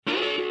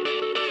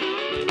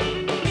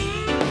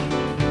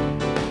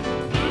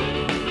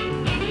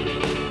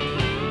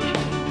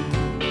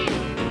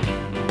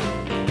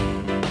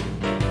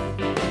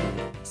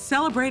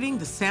Celebrating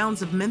the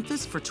sounds of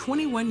Memphis for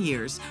 21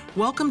 years,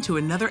 welcome to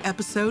another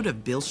episode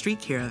of Beale Street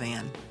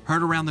Caravan.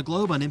 Heard around the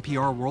globe on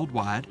NPR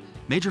Worldwide,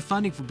 major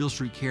funding for Beale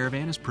Street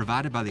Caravan is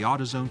provided by the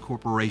AutoZone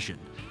Corporation.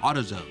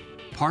 AutoZone,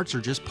 parts are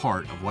just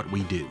part of what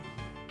we do.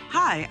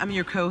 Hi, I'm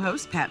your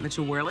co-host, Pat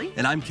Mitchell-Worley.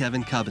 And I'm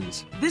Kevin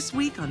Cubbins. This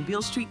week on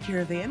Beale Street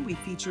Caravan, we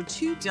feature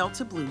two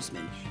Delta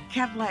bluesmen,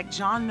 Cadillac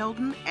John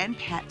Nolden and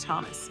Pat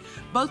Thomas.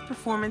 Both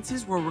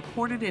performances were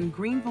recorded in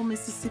Greenville,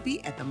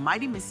 Mississippi at the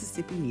Mighty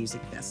Mississippi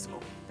Music Festival.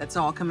 That's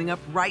all coming up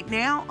right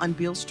now on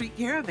Beale Street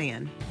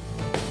Caravan.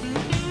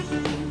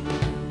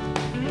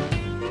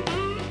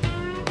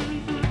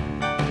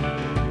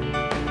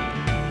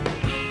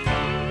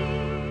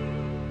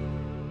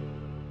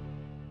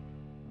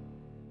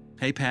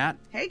 Hey, Pat.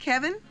 Hey,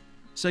 Kevin.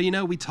 So,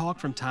 we talk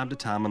from time to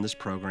time on this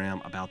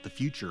program about the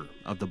future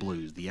of the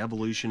blues, the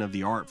evolution of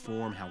the art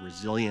form, how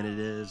resilient it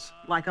is.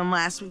 Like on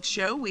last week's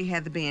show, we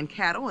had the band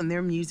Cattle, and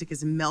their music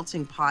is a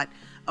melting pot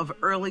of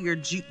earlier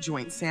juke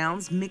joint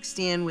sounds mixed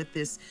in with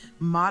this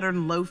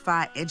modern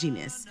lo-fi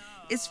edginess.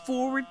 It's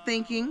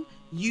forward-thinking,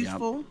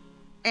 youthful,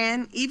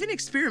 and even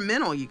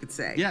experimental, you could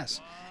say.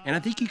 Yes, and I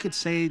think you could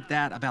say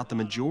that about the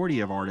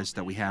majority of artists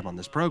that we have on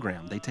this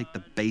program. They take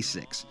the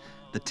basics,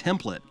 the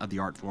template of the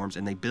art forms,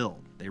 and they build,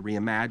 they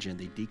reimagine,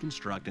 they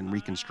deconstruct and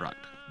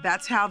reconstruct.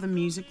 That's how the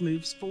music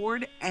moves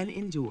forward and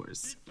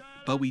endures.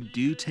 But we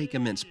do take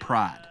immense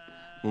pride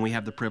when we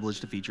have the privilege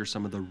to feature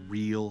some of the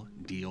real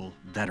deal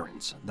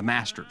veterans, the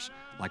masters,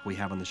 like we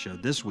have on the show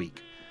this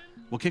week.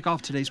 We'll kick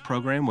off today's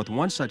program with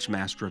one such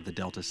master of the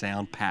Delta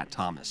sound, Pat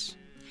Thomas.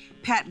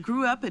 Pat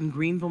grew up in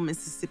Greenville,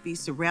 Mississippi,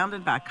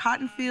 surrounded by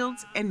cotton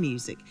fields and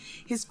music.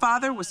 His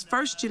father was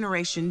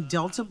first-generation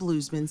Delta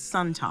bluesman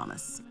Son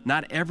Thomas.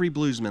 Not every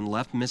bluesman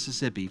left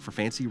Mississippi for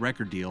fancy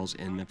record deals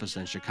in Memphis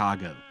and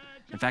Chicago.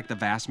 In fact, the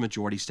vast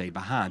majority stayed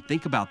behind.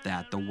 Think about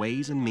that. The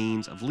ways and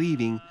means of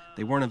leaving,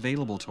 they weren't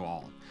available to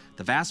all.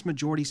 The vast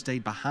majority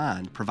stayed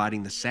behind,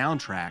 providing the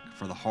soundtrack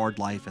for the hard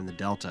life in the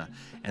Delta,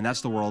 and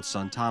that's the world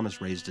Son Thomas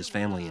raised his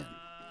family in.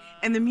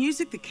 And the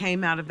music that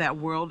came out of that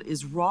world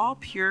is raw,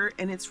 pure,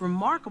 and it's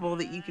remarkable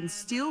that you can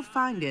still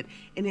find it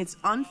in its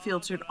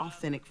unfiltered,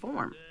 authentic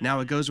form. Now,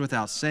 it goes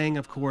without saying,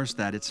 of course,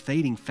 that it's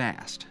fading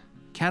fast.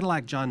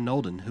 Cadillac John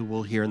Nolden, who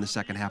we'll hear in the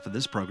second half of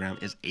this program,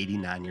 is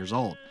 89 years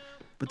old.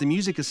 But the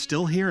music is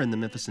still here in the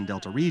Memphis and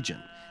Delta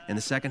region. In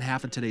the second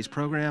half of today's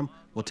program,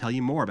 we'll tell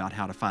you more about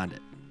how to find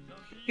it.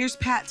 Here's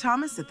Pat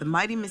Thomas at the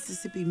Mighty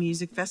Mississippi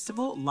Music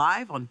Festival,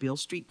 live on Beale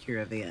Street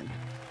Caravan.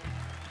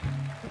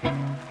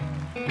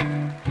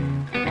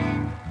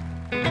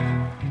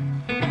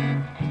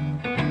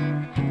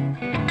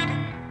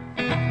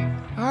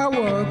 I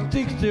walk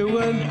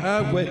 61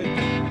 highway.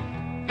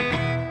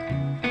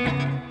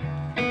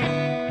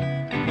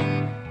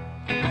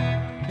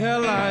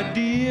 Hell, I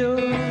deal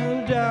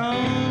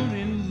down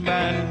in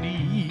my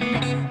knee.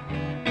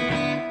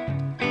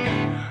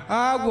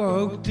 I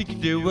walk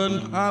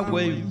 61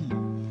 highway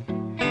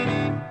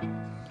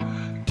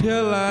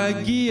till I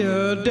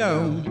gear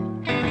down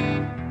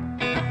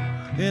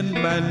in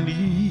my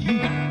knee.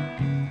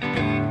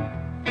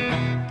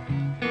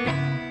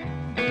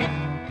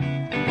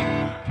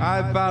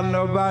 I found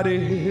nobody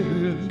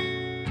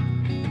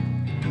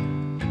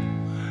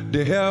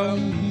to help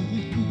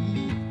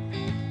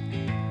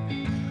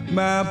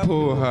my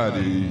poor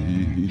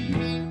hearty.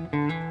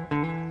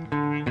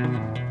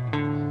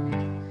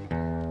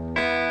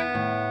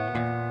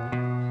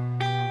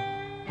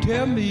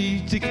 Tell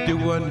me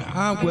 61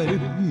 highway,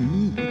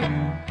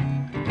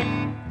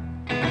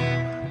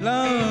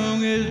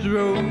 long as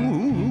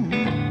road,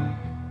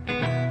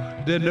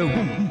 then the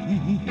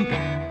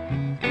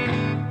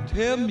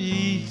tell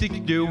me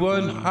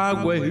 61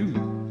 highway,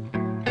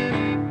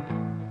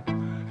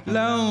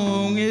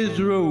 long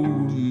as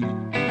road,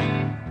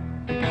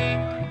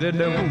 then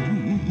the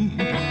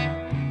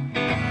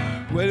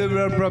where they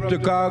run from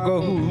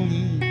Chicago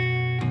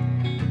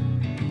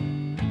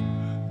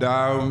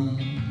down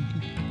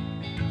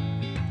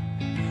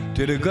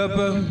to the Gulf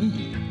of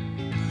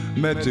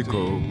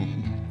Mexico.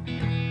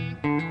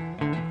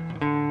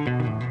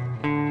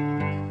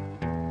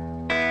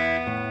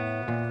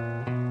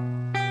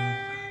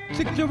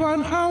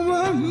 One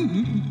hour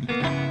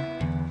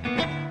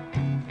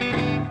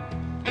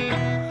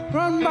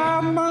run by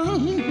my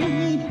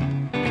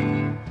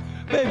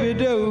baby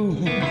do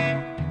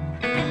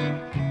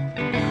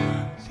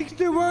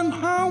 61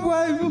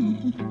 highway,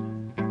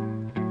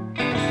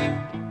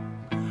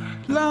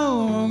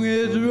 long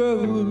as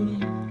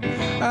road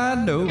I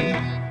know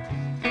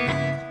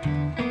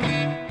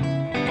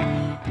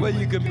where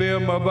you can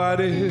build my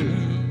body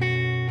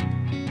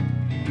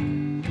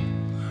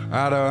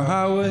out of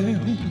highway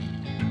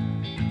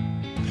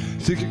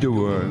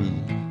 61.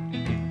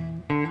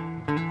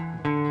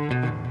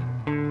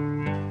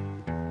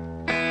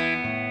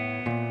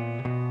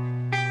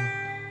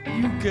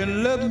 You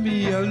can love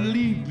me or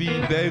leave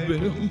me,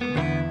 baby.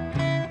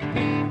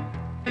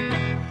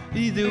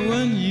 Either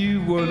one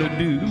you wanna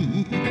do.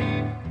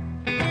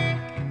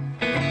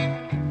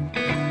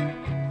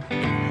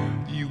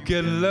 You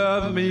can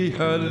love me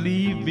or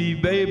leave me,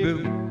 baby.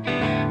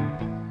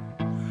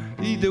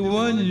 Either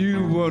one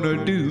you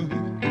wanna do.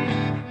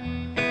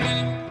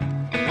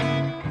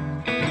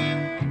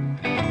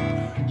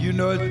 You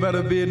know it's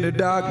better be in the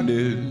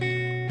darkness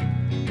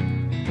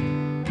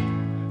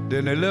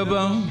than to live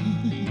on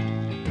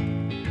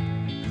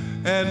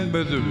and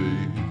misery.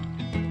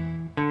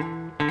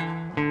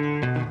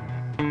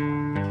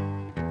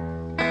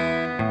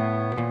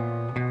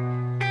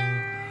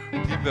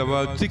 People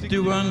about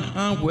 61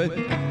 highway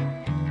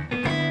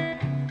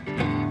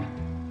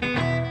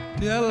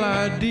till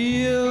I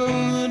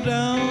deal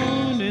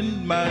down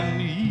in my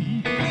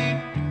knee.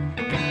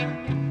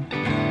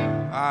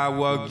 I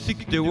walk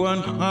 61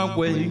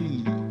 highway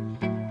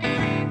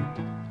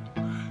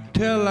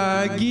till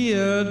I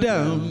gear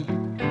down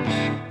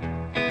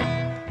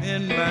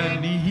in my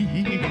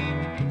knee.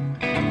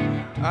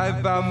 I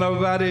found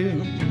nobody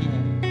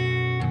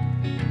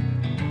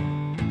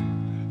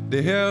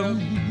to help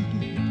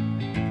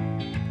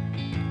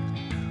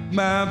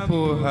my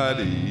poor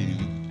hearty.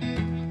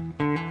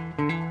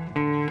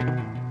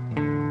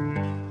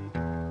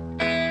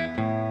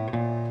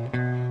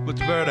 What's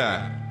the bird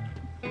eye?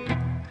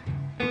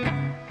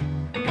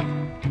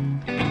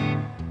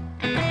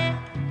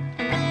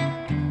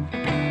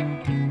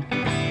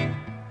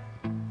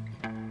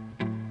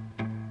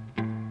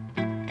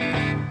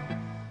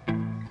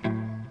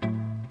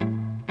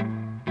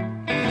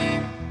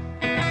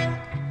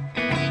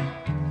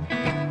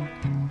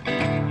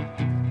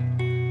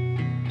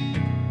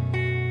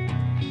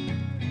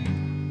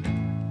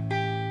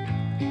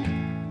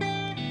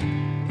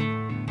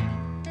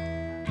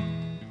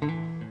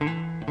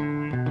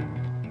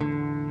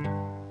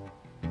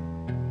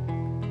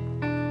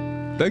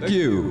 Thank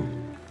you.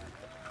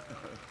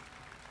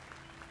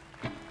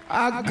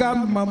 I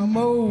got my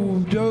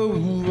mojo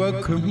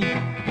working,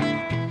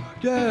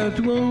 just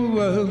won't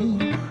work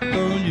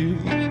on you.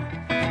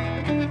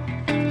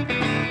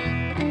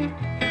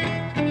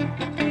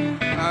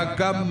 I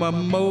got my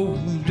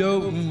mojo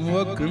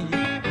working,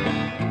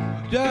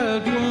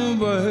 just won't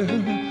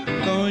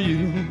work on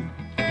you.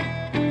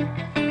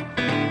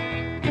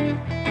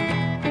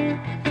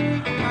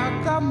 I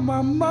got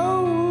my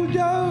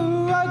mojo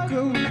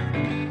working,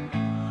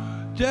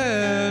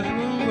 just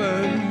won't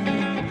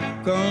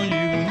work on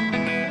you.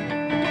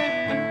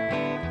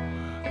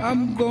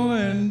 I'm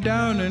going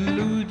down in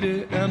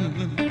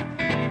Louisiana,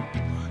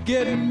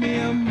 getting me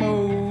a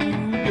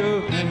mojo.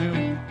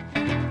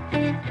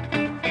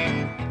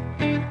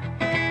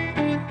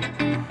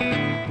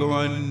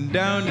 Going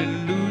down in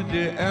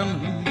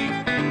Louisiana,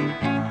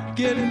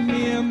 getting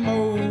me a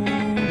mojo.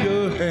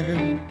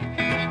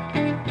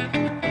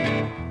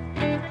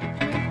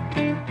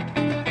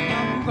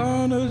 I'm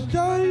gonna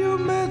show you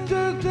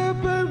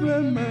Mississippi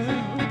women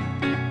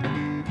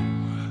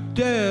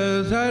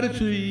just how to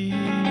treat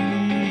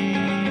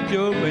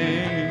your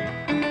man.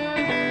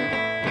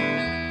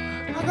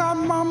 I got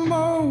my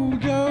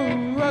mojo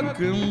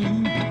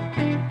rockin',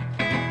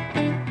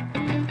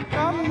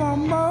 got my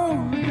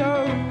mojo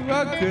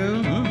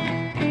rockin',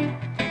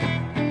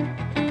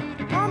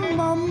 got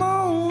my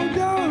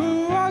mojo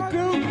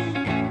rockin',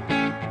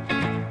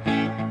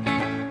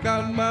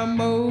 got my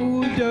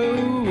mojo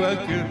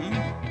rockin',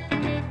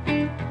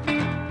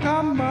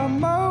 got my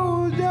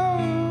mojo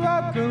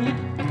rockin',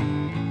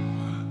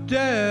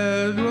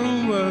 just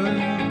won't work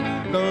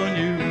on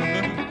you.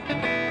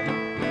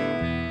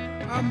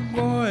 I'm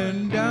going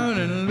down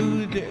in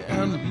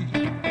Louisiana,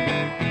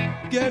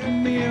 get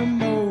me a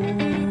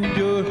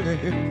mojo.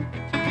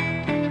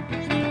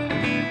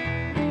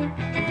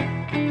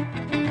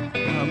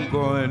 I'm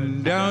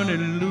going down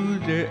in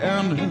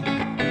Louisiana,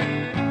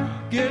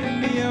 get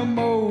me a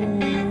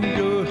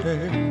mojo.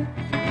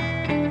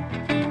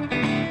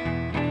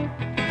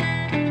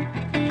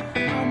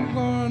 I'm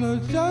gonna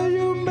show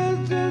you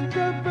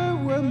Mississippi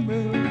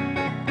women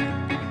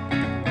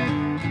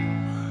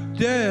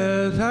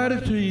just how to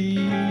treat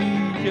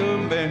your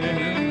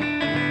man.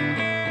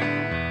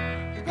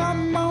 Got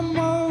my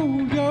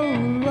mojo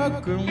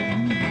rockin',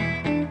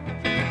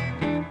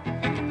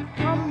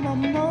 got my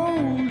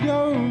mojo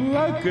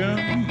rockin',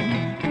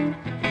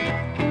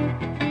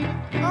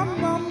 got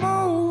my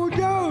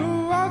mojo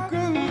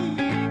rockin',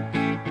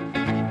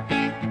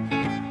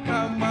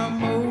 got my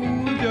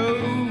mojo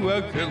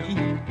rockin',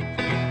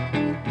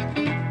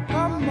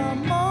 got my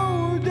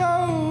mojo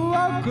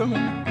rockin'.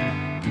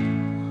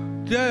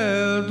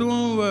 Just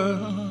won't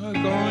work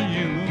on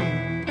you.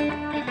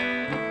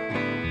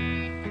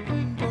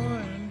 I'm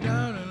going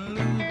down in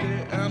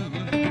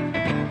Louisiana,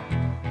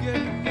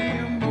 get me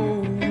a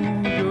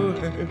mojo.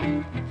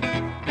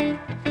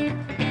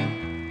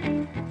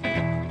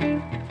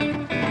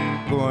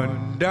 Going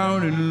down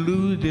in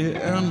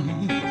Louisiana,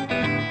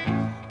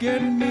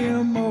 get me a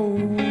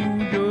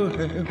mojo.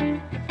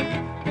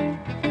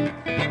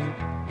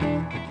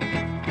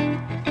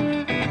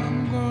 I'm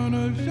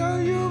gonna show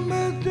you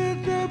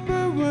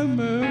Mississippi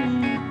women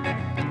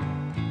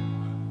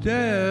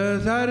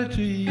just how to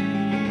treat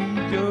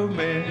your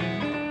man.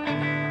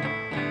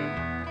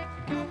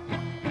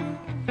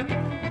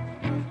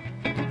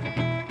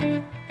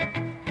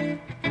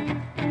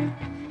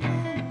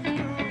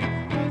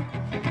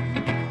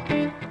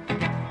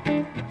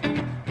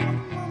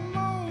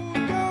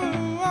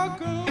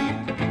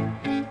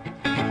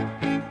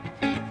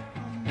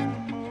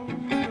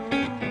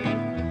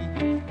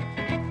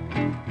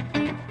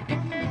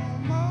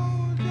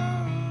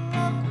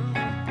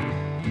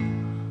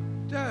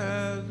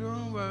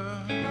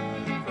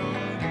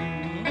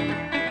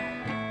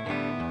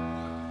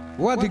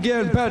 Once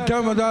again, Pat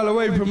Thomas all the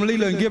way from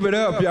Leland, give it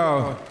up,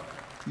 y'all.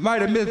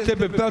 Mighty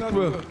Mississippi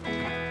Festival.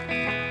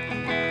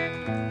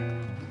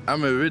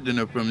 I'm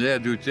original from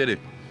Yazoo City.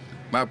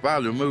 My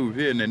father moved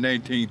here in the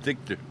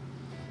 1960s.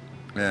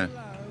 Yeah.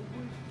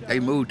 They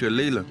moved to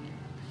Leland.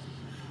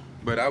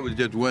 But I was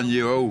just 1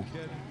 year old.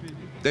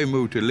 They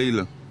moved to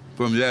Leland,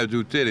 from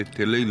Yazoo City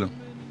to Leland.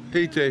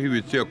 He said he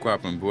was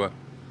sharecropping, boy.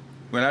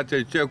 When I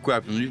say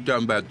sharecropping, you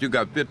talking about you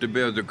got 50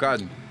 bales of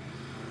cotton.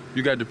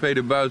 You got to pay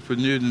the boss for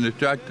using the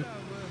tractor.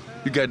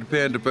 You got to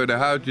pay for the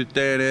house you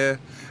stay there.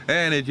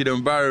 And if you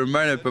don't borrow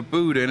money for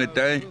food or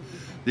anything,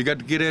 you got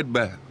to get that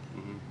back.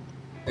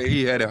 And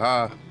he had it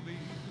hard.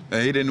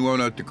 And he didn't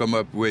want us to come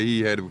up where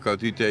he had it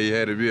because he said he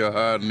had it real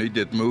hard and he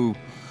just moved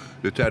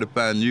to try to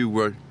find new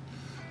work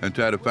and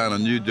try to find a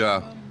new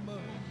job.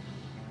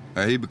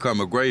 And he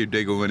become a grave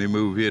digger when he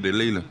moved here to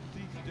Leland.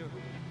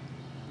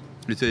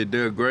 He said he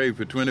dug a grave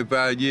for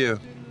 25 years.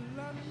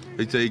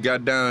 He said he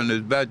got down on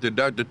his back. The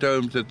doctor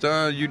told him, said,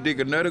 son, you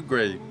dig another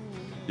grave,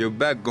 your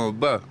back gonna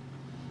bust,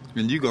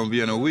 and you gonna be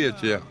in a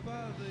wheelchair.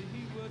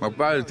 My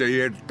father said he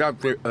had to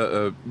stop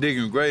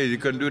digging graves. He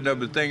couldn't do nothing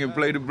but sing and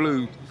play the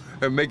blues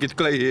and make his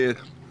clay head.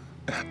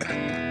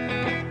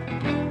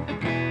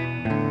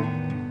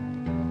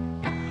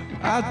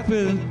 I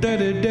spent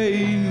 30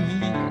 days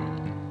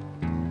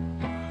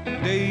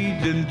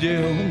in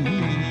jail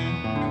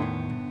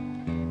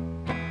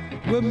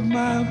with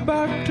my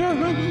back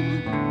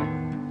turned.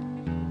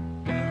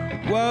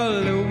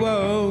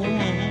 Whoa.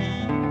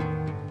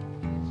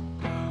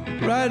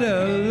 Write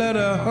a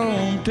letter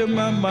home to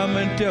my mom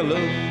and tell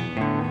her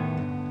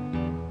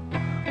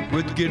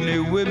what's getting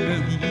it with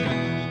me.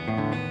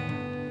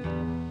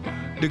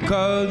 They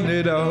causing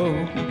it all.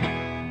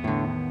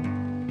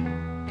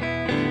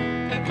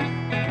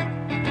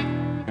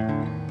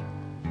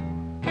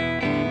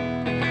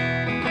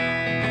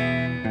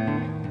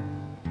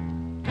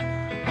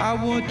 I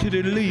want you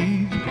to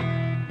leave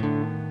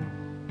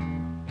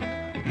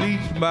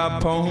my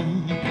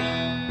poem,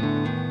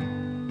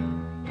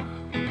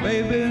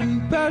 baby,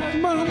 and pass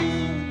my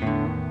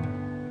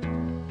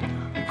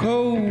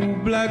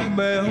cold black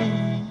bell.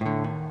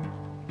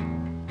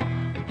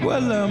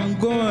 Well, I'm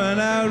going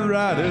out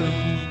riding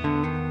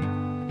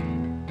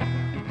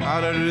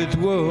out of this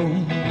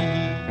world,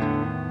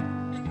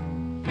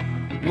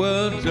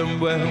 well,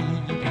 somewhere.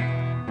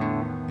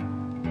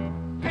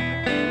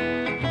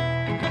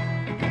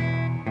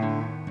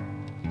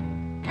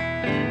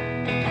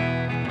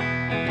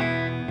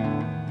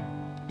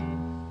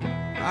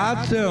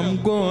 I say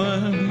I'm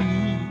going,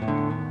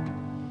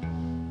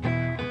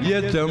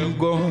 yes I'm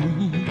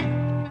going.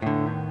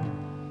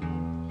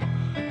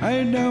 I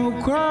ain't never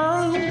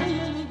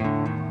crying,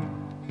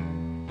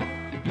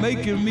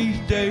 making me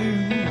stay.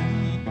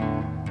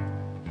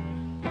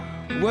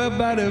 Well,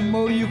 by the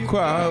more you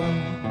cry,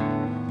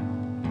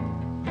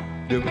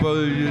 the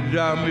further you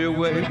drive me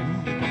away.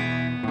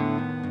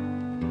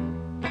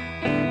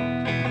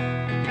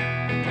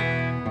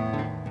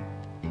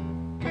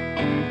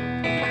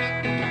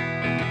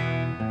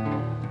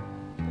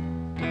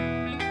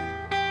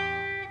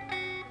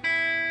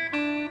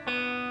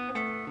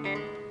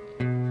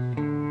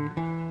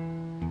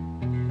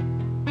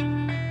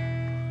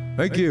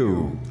 Thank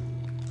you.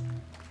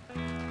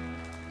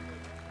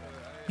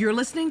 You're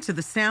listening to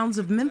the sounds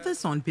of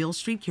Memphis on Beale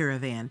Street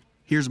Caravan.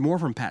 Here's more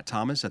from Pat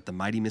Thomas at the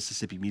Mighty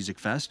Mississippi Music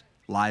Fest,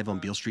 live on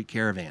Beale Street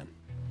Caravan.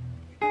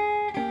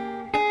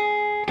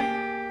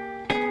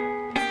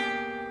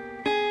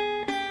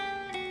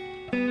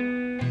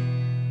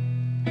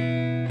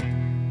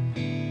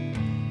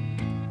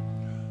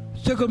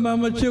 Sugar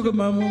mama, sugar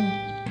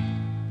mama.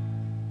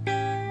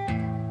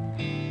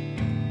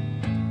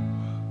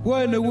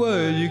 Where in the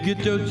world you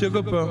get your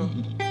sugar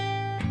from?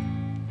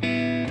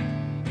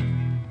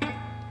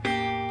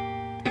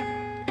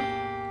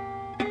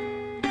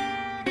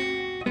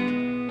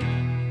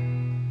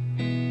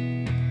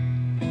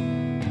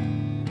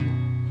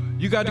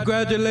 You got the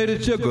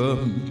granulated sugar.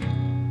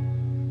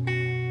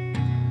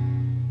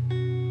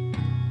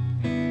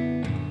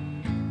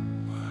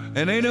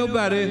 And ain't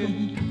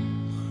nobody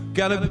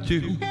got it but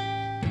you.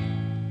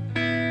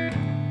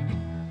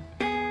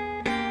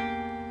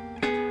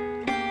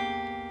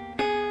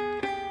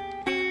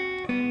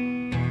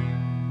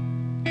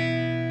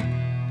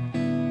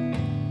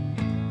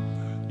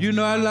 You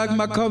know I like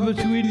my coffee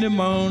sweet in the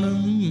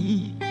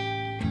morning.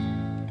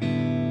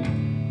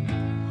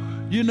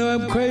 You know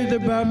I'm crazy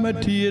about my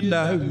tea at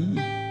night.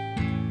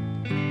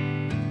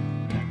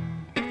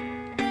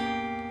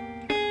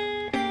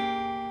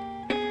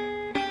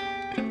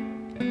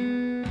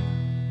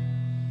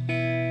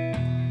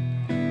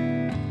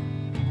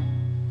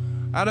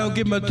 I don't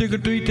get my sugar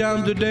 3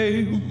 times a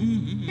day.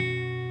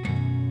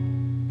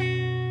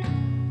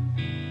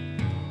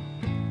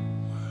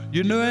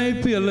 You know I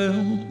ain't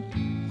feeling.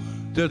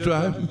 That's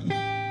right.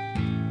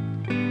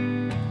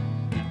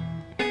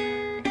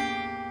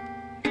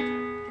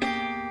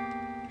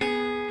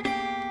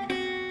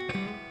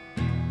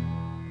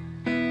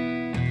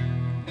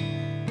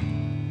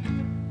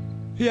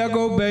 Here I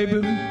go,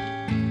 baby.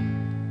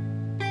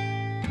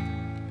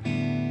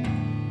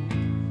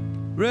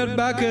 right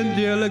back in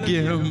jail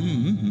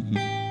again.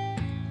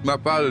 My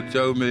father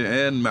told me,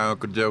 and my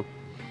Uncle Joe.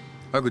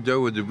 Uncle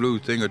Joe was a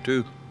blues singer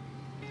too.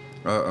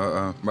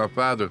 My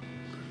father,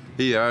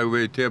 he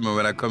always tell me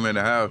when I come in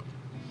the house,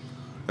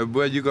 hey,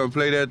 boy, you gonna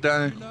play that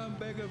thing?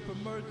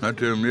 I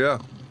tell him, yeah.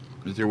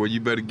 He said, well, you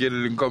better get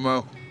it and come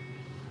on,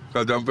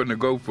 because I'm finna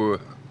go for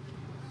it.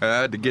 And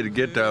I had to get a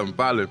guitar and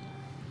follow him.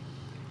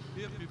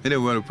 He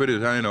didn't want to put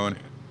his hand on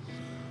it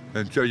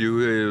and show you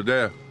who he was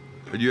there.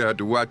 You had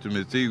to watch him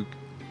and see.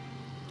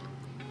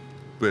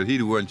 But he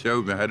the one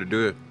showed me how to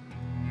do it.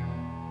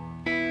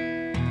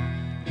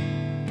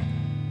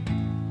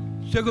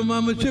 Sugar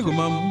mama,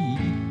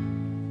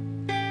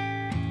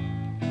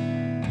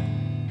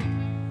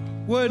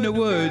 where in the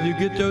world you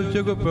get your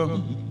sugar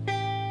from?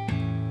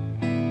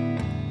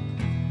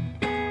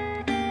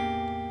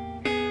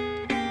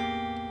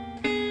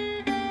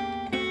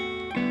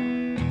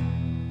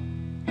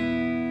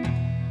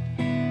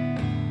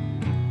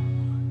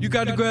 You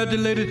got to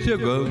congratulate the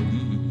sugar.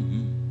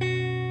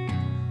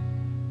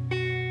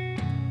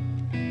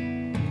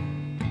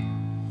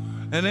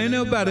 And ain't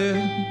nobody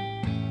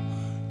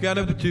got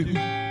it but you.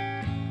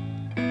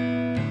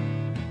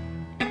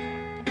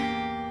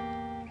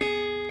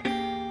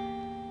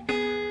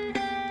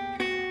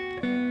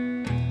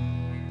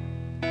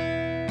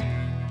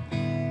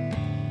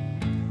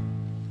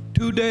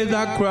 Two days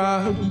I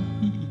cried.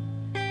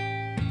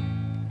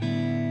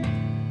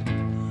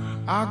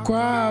 I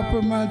cried,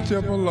 put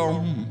myself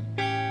alone.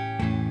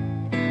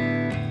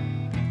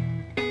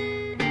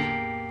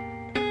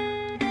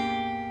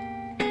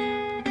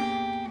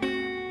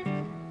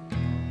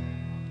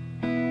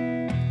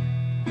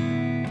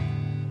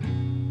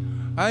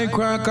 I ain't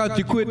crying 'cause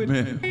you quit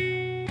me.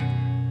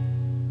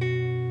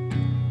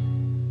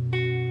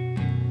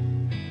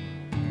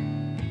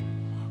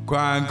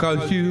 Crying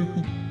 'cause you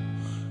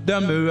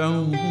done me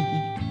wrong.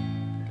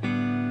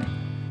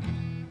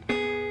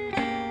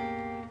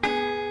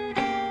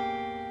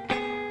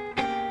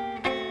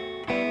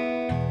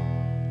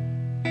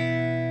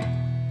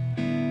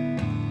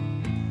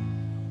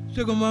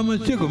 Sugar mama,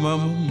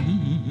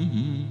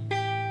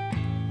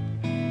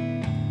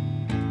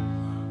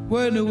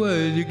 where in the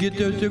world you get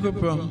your sugar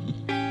from?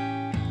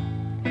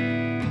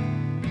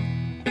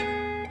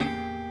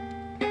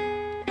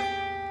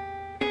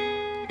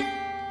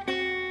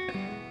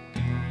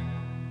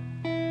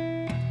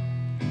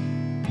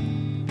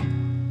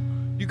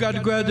 You got to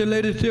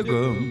congratulate the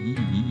sugar.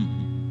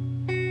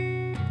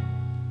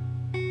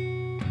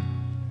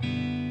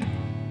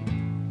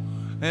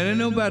 And ain't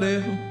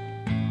nobody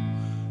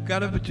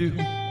got it but you.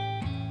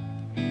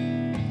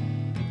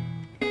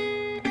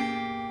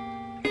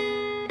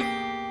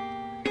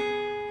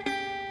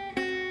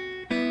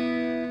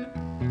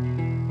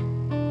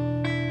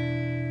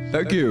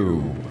 Thank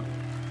you.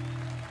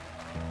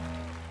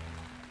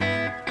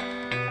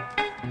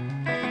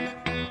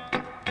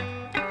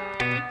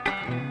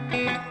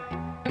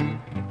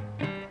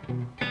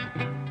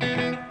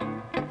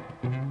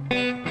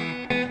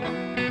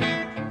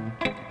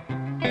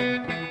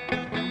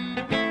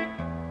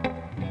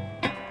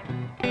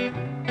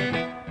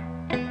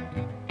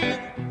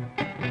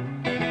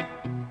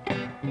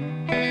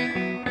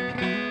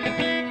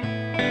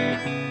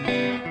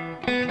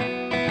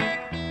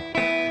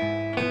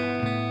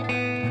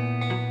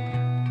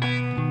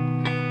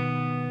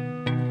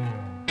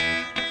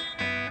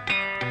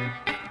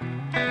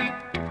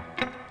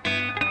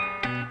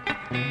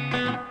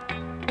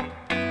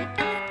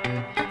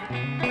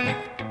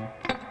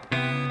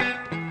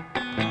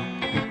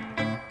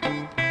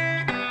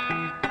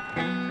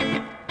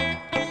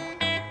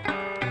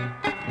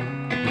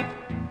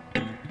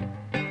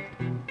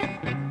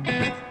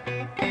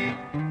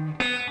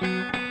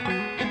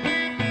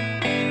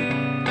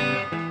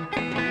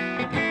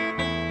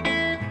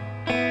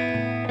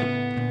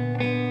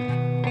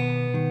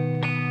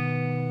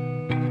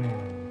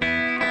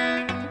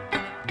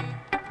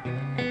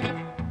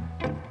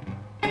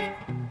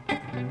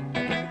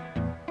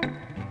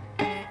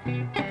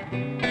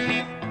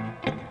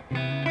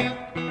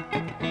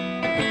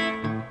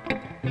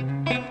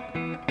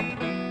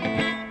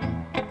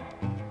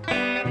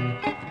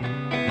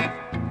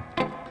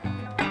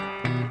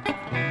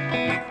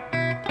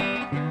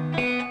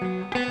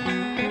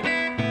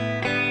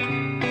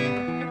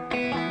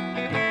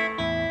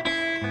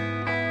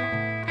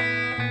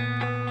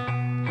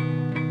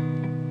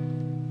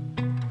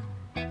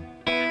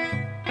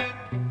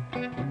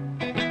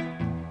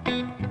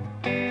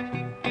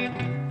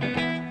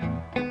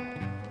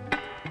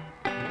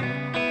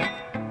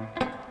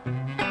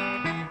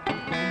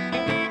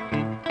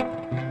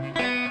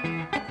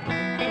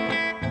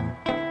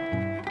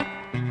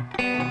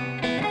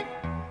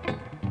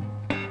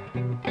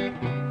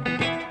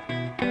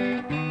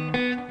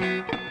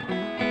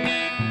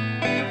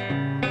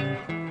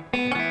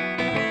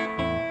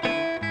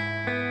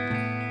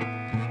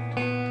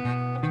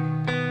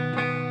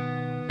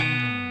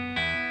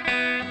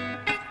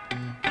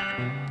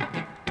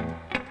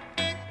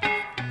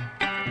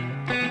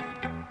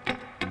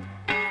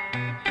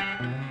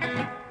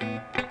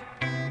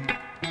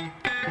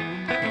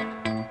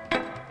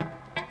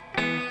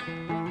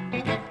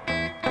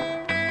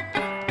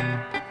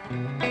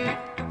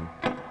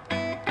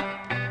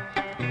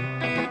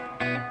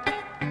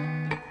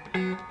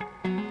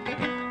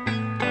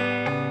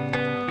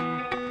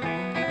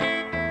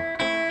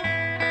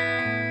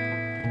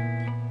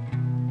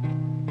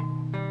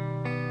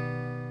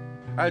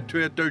 I was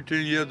 12,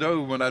 13 years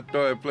old when I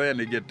started playing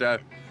the guitar.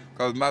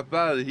 Because my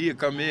father, he'd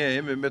come in,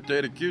 him and Mr.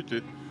 Eddie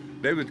Custer,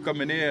 they was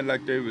coming in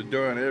like they was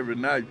doing every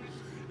night.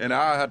 And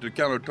I had to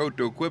kind of tote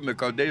the equipment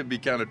because they'd be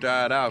kind of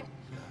tired out.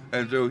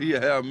 And so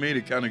he'd have me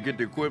to kind of get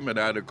the equipment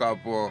out of the car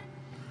for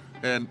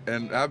him.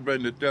 And I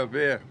bring the stuff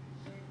here.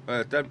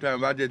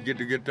 Sometimes I just get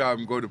the guitar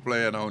and go to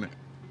playing on it.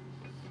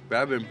 But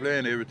I've been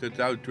playing ever since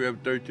I was 12,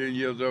 13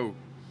 years old.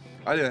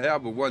 I didn't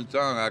have but one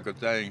song I could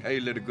sing, Hey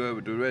Little Girl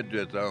with the Red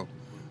Dress On.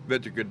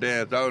 Bet you could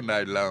dance all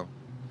night long.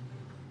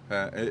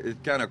 It's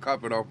kind of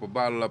copied off a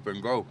Bottle Up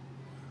and Go.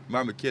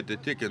 Mama killed the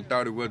chicken,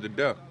 thought it was a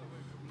duck.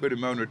 Put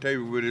him on the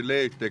table with his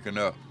legs sticking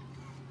up.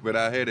 But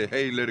I had a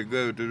Hey Little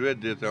Girl with the Red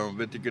Dress On,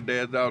 bet you could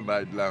dance all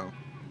night long.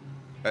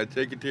 I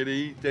take it to the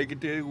east, take it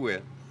to the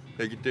west,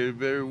 take it to the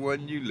very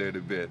one you let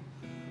it bet.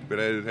 But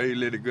I said, Hey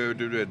Little Girl with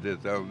the Red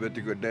Dress On, bet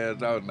you could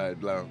dance all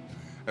night long.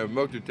 And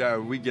most of the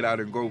time we get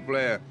out and go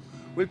play.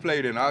 We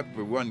played in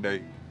Oxford one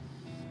day,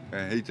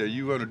 and he said,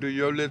 you want to do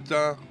your little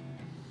song?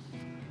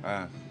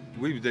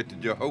 We was at the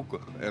Jehoka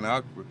in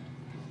Oxford.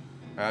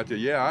 I said,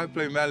 yeah, I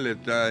play my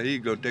little song. He's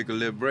going to take a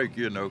little break,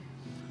 you know.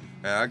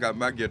 And I got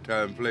my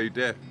guitar and played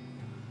that.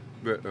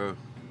 But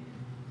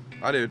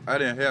I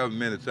didn't have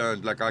many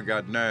songs like I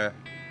got now.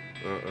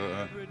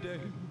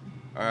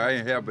 I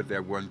ain't have but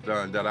that one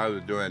song that I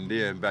was doing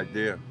then, back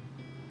then.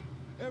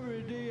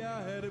 Every day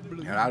I had a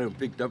blue. And I done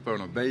picked up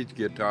on a bass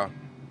guitar.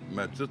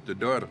 My sister's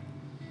daughter,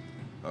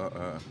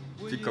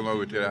 she come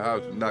over to the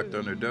house and knocked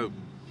on the door.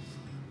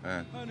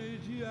 And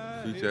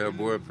she said her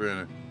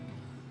boyfriend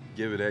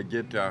give her that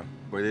guitar,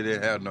 but it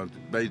didn't have no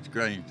bass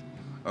strings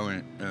on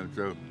it. And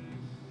so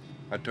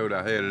I told her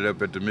I had it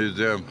up at the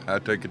museum. I'll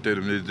take it to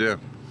the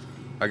museum.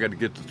 I got to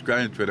get the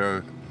strings for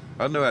her.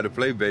 I know how to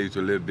play bass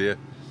a little bit.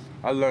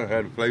 I learned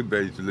how to play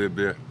bass a little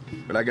bit,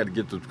 but I got to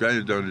get the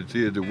strings on it to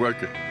see if it's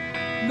working.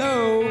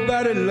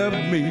 Nobody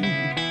loved me.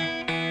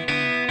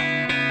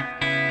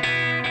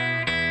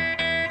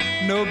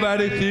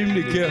 Nobody seemed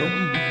to care.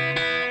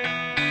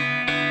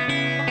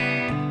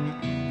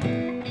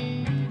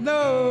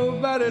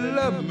 Nobody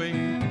loved me.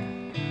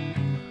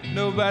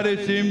 Nobody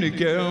seemed to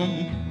care.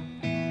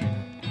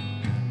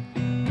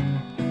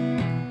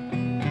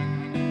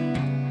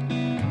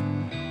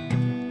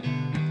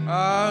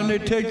 Ah, and they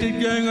take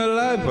this gang of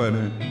life,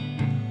 honey.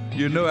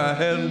 You know I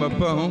had my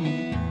poem,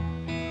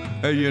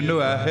 and you know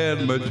I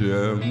had my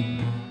job.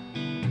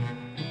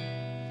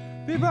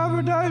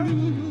 People die.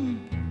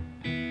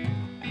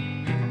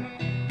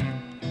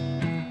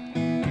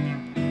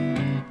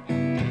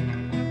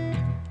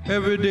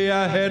 Every day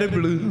I had a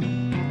blue.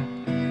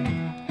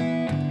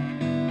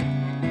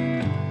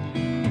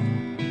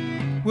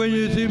 When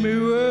you see me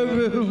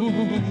worry,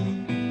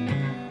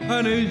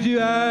 honey, it's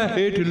you I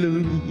hate to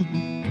lose.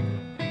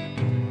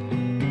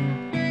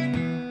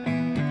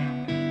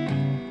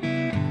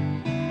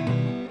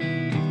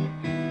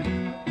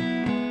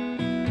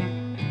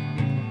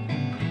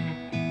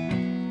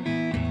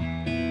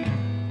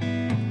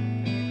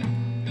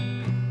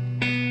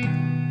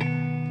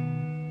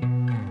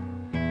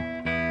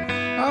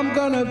 I'm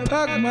gonna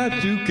pack my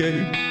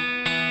suitcase,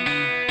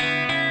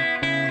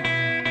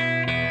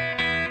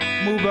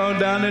 move on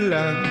down the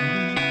line.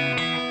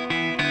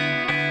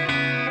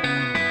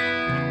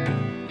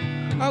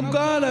 I'm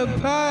gonna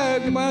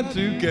pack my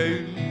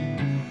suitcase,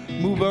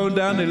 move on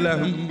down the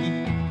line.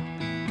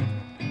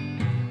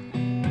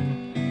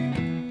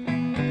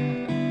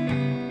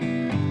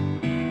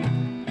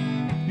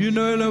 You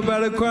know ain't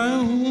nobody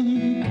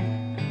crying,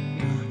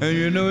 and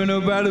you know ain't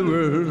nobody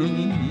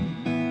worried.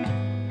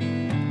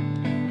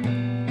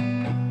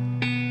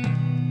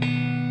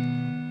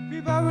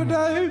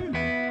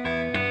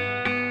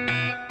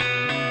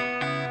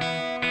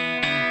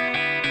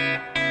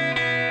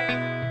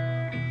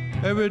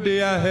 Every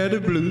day I had a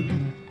blue.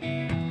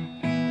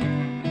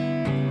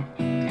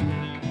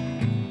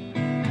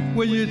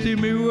 When you see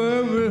me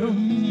worry,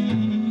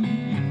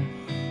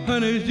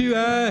 honey, it's you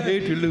I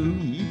hate to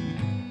lose.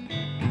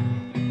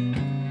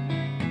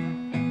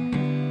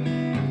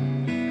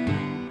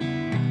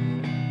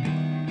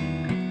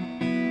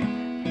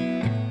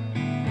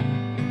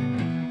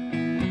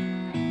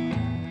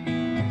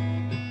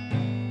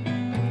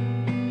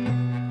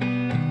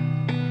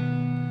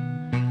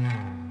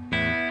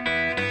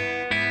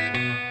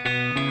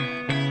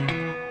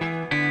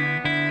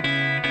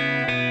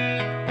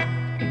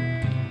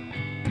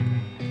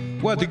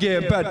 Once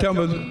again, Pat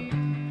Thomas,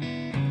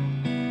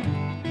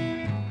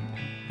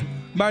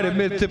 Mighty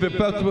Mississippi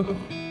Festival.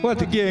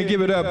 Once again,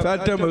 give it up,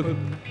 Pat Thomas.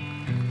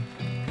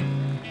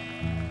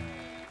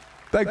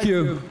 Thank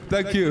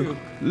you,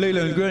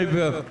 Leland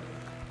Greenville.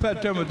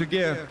 Pat Thomas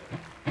again.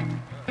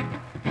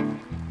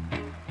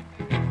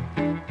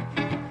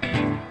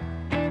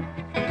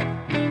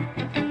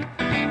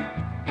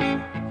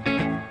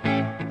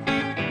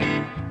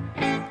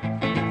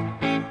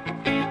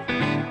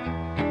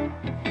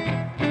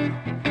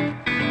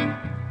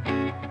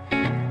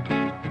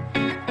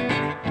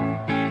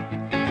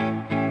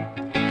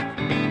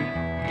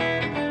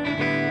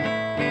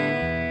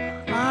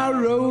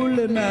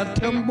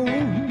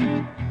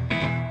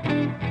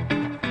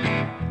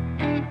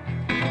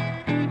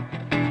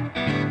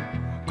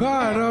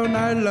 cried all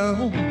night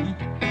long.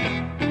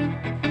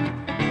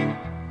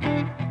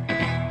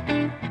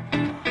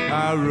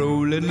 I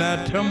roll and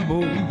I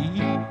tumble,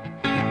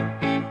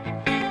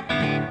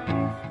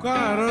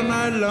 cried all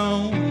night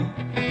long.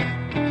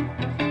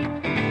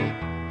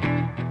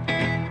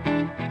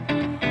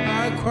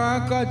 I cry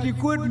 'cause you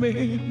quit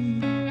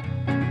me,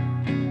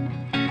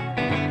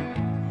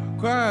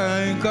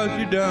 crying 'cause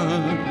you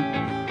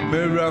done me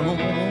wrong.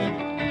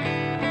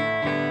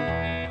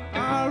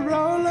 I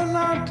roll and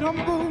I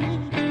tumble,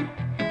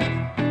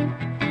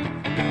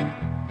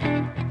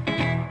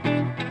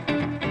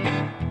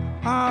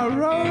 I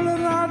roll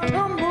and I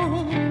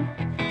tumble,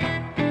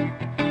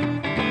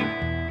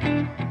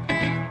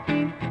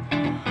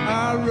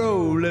 I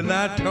roll and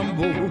I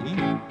tumble,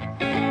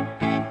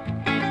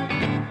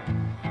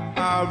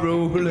 I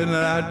roll and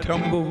I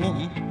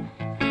tumble,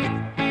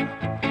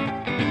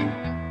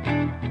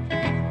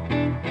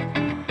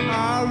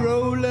 I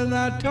roll and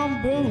I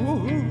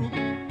tumble,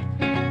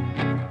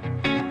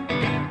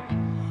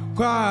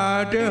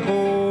 cry the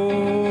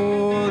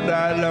whole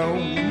night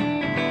long.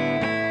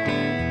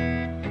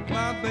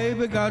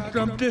 Baby got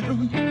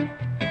something,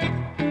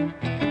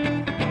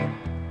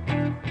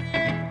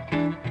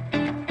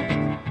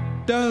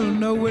 don't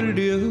know what it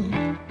is.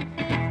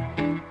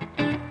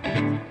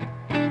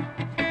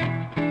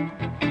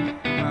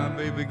 My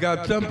baby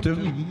got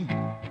something,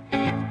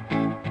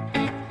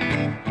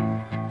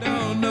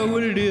 don't know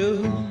what it is.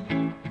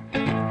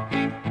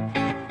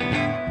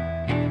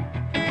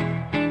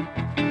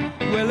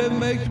 Well, it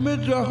makes me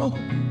drunk,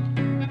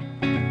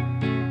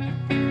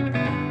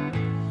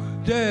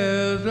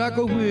 just like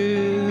a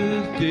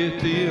whiskey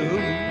still.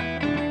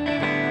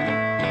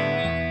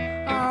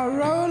 I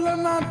roll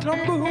and I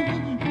tumble,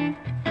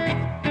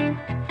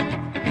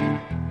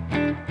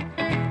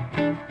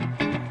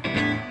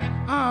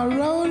 I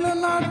roll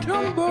and I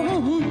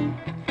tumble,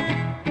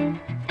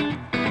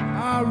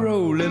 I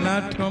roll and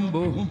I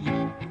tumble,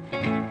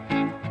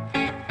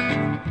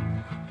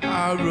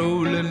 I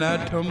roll and I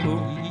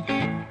tumble,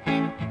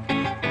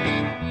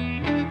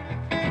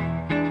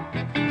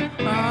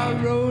 I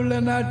roll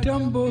and I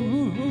tumble,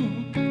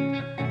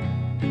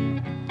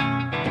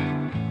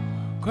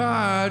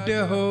 cry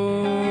the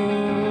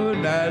whole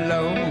night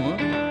long.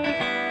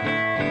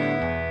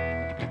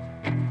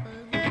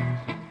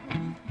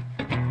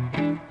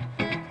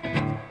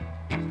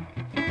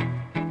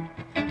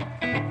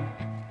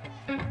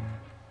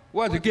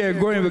 Once again,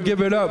 going to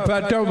give it up,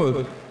 Pat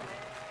Thomas.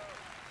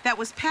 That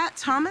was Pat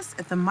Thomas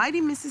at the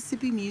Mighty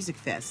Mississippi Music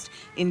Fest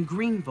in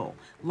Greenville,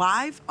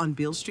 live on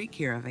Beale Street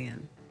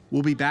Caravan.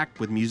 We'll be back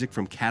with music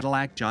from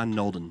Cadillac John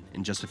Nolden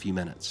in just a few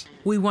minutes.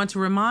 We want to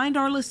remind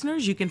our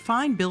listeners you can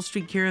find Beale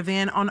Street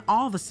Caravan on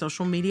all the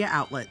social media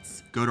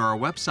outlets. Go to our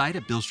website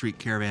at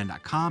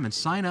BealeStreetCaravan.com and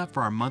sign up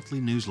for our monthly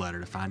newsletter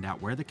to find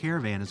out where the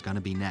caravan is going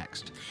to be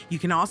next. You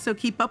can also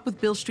keep up with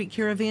Beale Street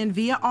Caravan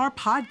via our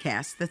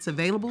podcast that's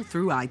available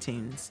through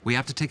iTunes. We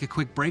have to take a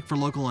quick break for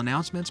local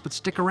announcements, but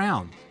stick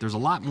around. There's a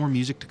lot more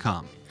music to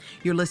come.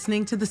 You're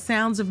listening to the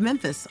sounds of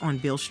Memphis on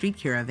Beale Street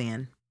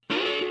Caravan.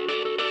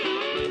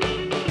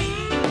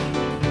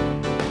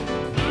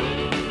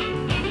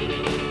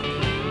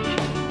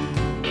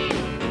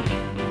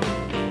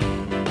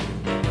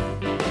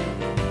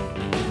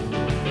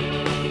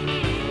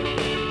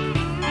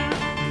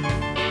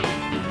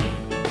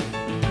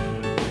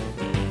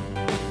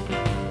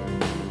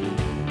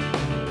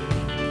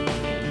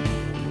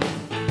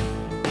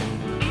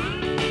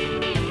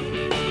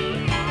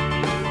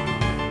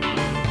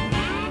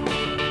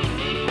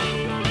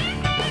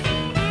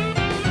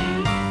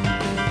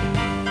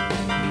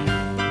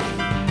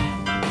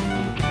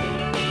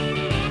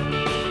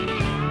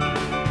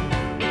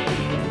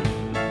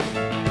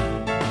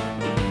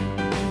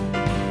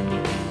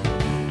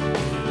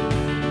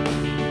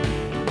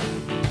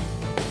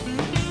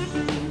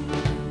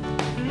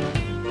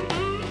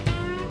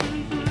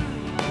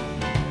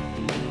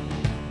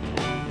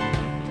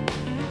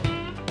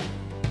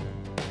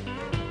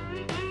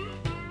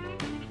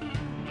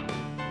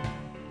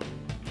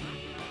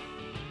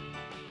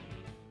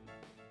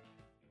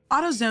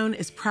 AutoZone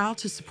is proud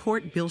to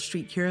support Beale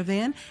Street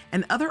Caravan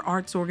and other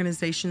arts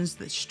organizations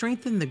that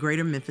strengthen the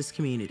greater Memphis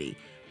community.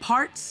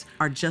 Parts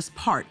are just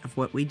part of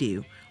what we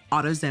do.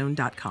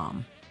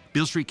 AutoZone.com.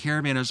 Beale Street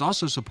Caravan is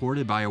also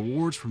supported by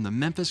awards from the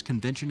Memphis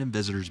Convention and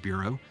Visitors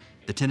Bureau,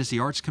 the Tennessee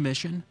Arts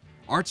Commission,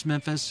 Arts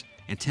Memphis,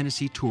 and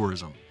Tennessee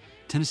Tourism.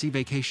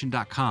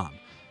 TennesseeVacation.com.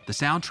 The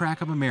soundtrack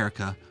of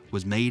America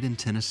was made in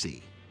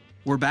Tennessee.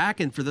 We're back,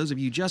 and for those of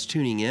you just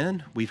tuning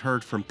in, we've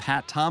heard from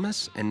Pat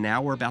Thomas, and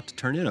now we're about to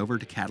turn it over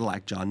to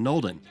Cadillac John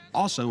Nolden,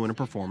 also in a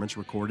performance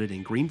recorded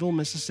in Greenville,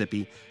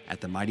 Mississippi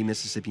at the Mighty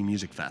Mississippi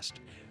Music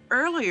Fest.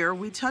 Earlier,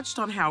 we touched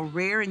on how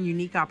rare and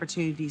unique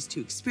opportunities to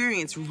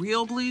experience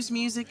real blues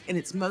music in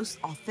its most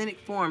authentic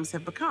forms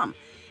have become,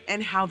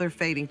 and how they're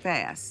fading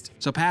fast.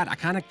 So, Pat, I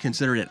kind of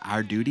consider it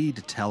our duty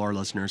to tell our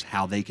listeners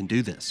how they can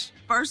do this.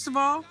 First of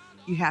all,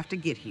 you have to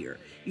get here.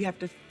 You have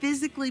to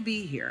physically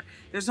be here.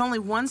 There's only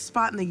one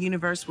spot in the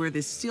universe where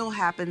this still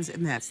happens,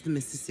 and that's the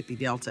Mississippi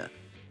Delta.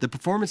 The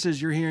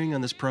performances you're hearing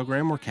on this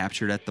program were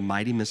captured at the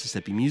Mighty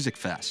Mississippi Music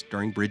Fest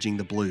during Bridging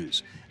the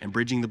Blues, and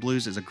Bridging the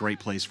Blues is a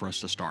great place for us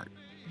to start.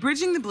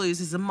 Bridging the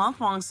Blues is a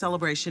month-long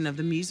celebration of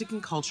the music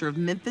and culture of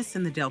Memphis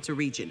and the Delta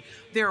region.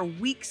 There are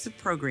weeks of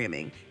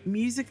programming,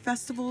 music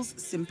festivals,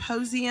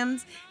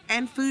 symposiums,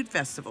 and food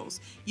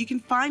festivals. You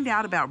can find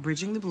out about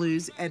Bridging the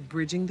Blues at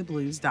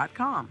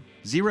bridgingtheblues.com.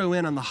 Zero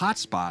in on the hot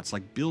spots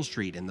like Beale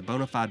Street and the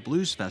Bonafide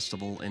Blues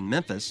Festival in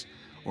Memphis,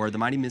 or the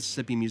Mighty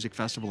Mississippi Music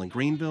Festival in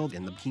Greenville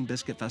and the Keen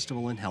Biscuit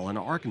Festival in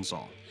Helena,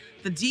 Arkansas.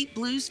 The Deep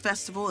Blues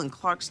Festival in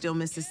Clarksdale,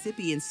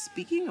 Mississippi. And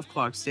speaking of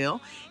Clarksdale,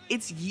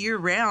 it's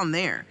year-round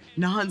there,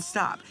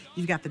 non-stop.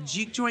 You've got the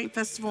Juke Joint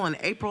Festival in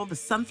April, the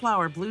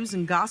Sunflower Blues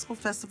and Gospel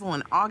Festival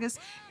in August,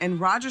 and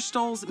Roger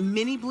Stoll's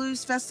mini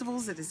blues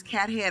festivals at his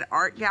Cathead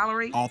Art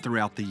Gallery. All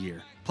throughout the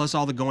year. Plus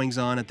all the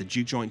goings-on at the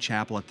Juke Joint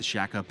Chapel at the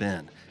Shack Up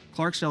Inn.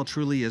 Clarksdale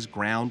truly is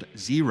ground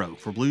zero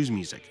for blues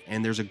music,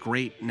 and there's a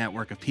great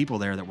network of people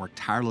there that work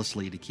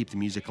tirelessly to keep the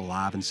music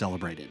alive and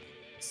celebrated.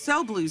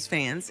 So, blues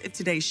fans, if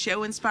today's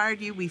show inspired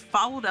you, we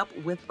followed up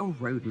with a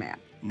roadmap.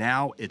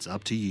 Now it's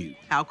up to you.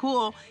 How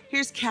cool.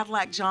 Here's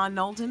Cadillac John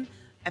Nolden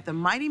at the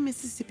Mighty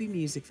Mississippi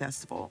Music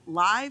Festival,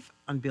 live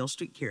on Beale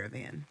Street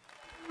Caravan.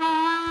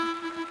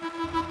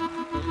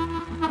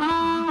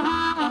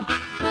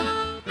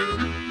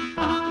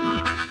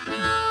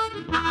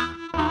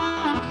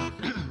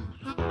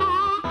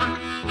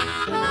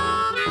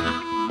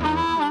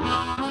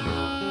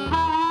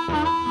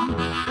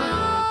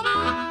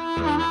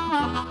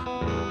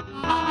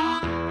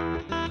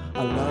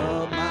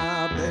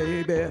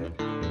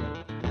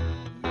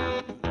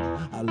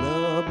 I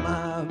love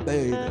my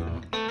baby.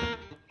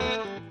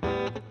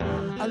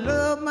 I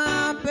love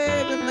my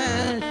baby,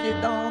 man. She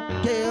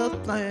don't care a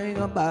thing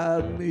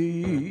about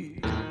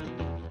me.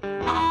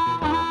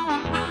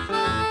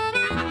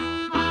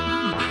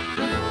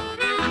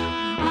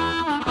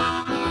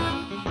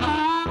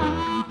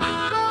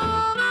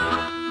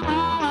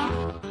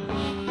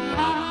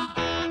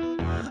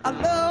 I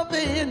love her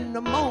in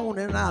the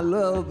morning, I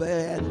love her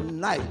at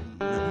night.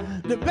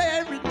 The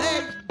very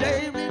next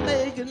day we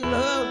making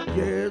love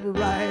just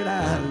right.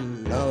 I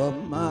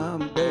love my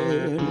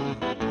baby.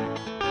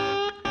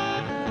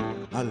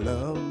 I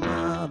love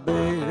my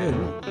baby.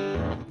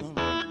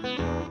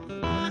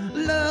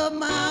 Love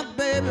my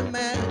baby,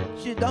 man.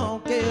 She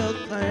don't care a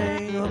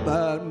thing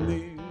about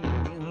me.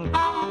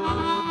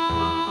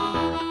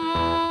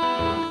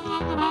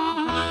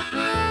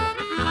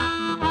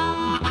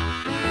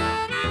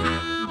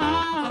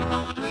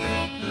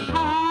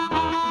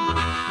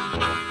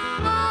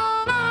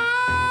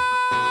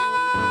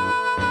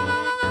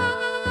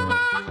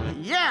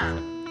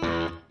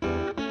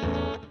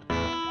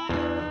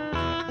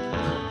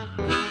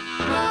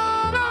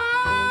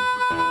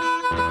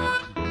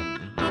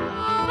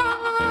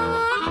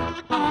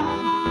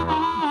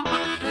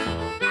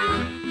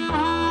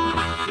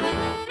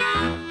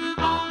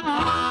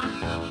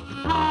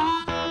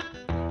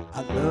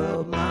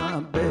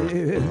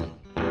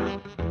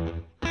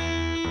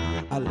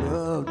 I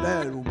love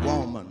that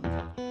woman.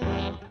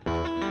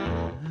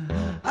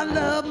 I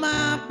love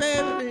my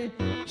baby.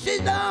 She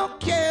don't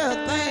care a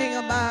thing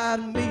about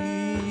me.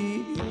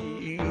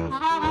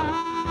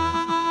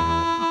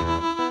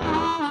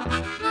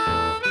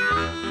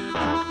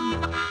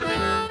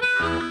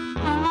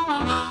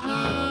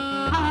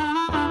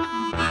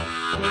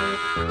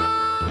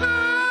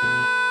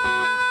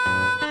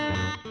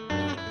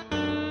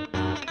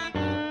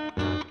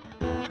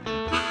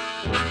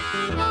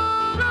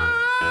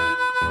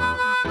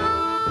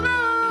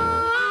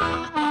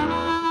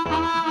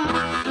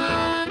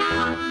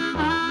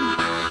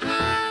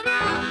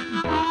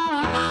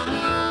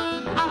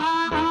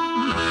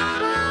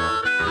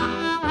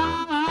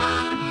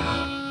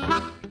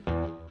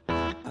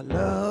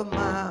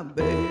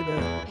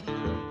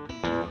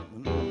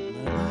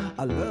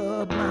 I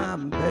love my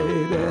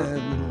baby.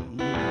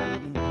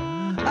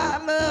 I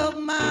love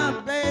my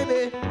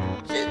baby.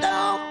 She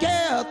don't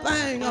care a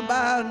thing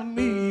about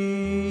me.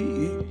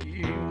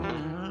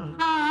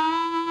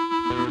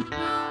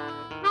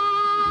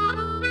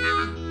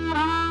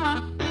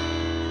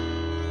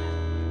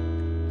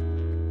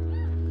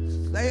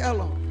 Say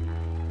hello.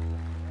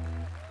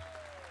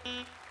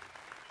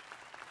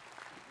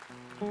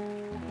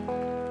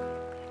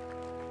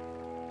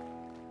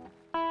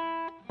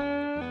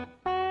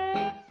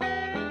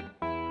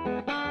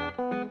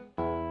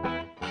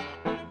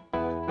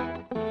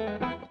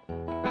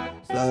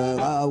 Said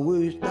I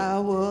wished I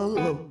was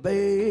a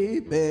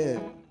baby,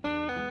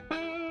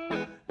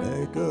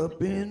 back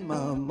up in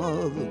my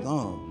mother's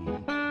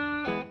arms.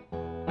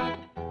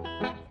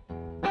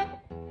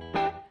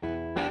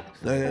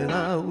 Said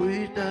I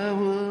wished I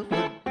was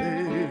a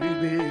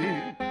baby,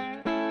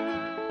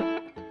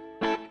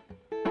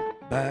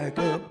 back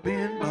up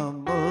in my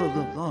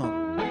mother's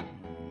arms.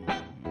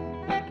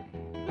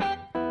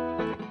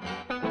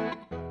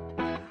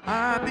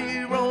 I be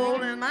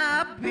rolling,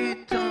 I be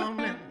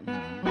tumbling.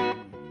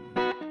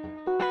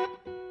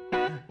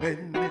 Let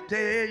me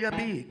tell you,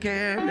 be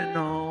carrying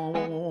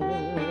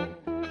on.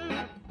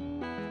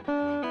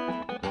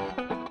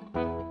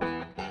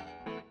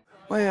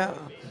 Well,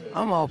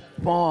 I'm a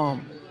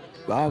farm.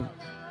 I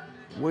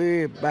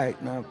way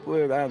back now.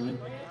 Put out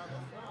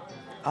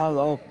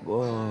off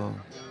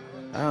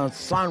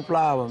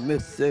Sunflower,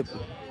 Mississippi.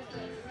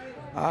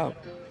 I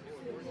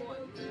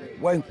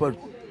waiting for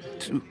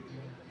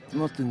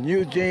Mr.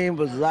 Eugene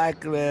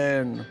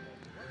Bazakler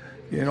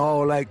and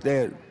all like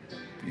that.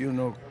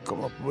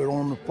 Come up with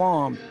on the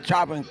farm,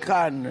 chopping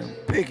cotton and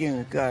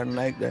picking cotton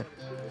like that.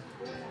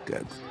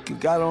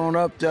 Got on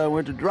up there,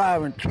 went to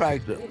driving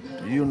tractor,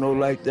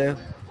 like that.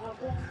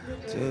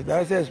 So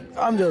that's just,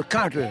 I'm just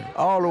country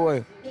all the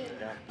way.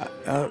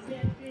 I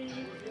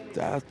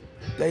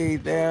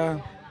stayed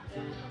there.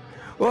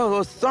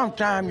 Well,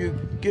 sometimes you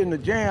get in a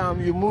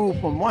jam, you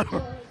move from one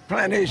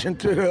plantation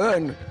to the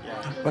other.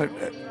 But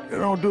it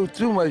don't do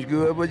too much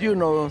good, but a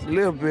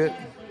little bit.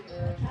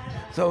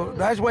 So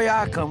that's the way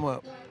I come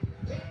up,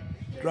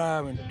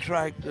 driving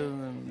tractors.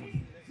 And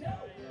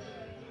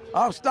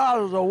I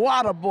started as a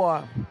water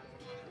boy,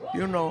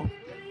 when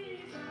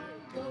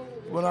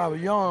I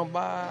was young,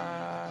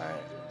 by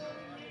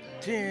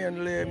 10,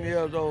 11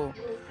 years old.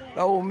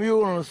 The old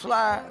mule on the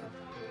slide,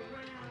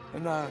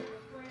 and I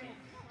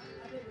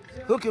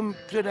hook him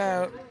to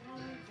that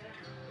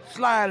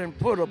slide and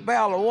put a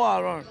barrel of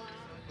water on it,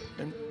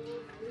 and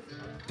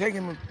take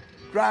him and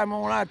drive him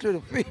on out to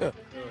the field.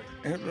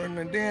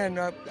 And then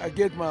I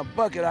get my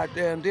bucket out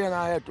there, and then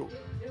I had to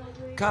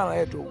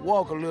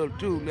walk a little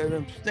too, let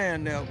him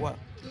stand there a while,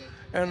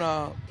 and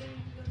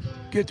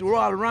get the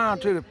water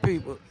around to the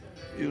people,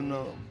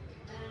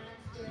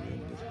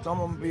 Some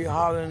of them be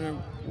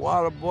hollering,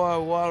 water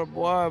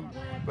boy,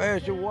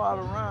 pass your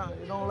water around.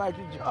 You don't like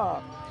your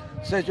job.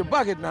 Set your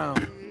bucket down.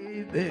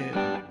 Baby,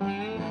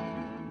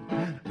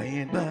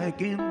 laying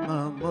back in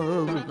my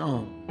mother's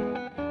arms.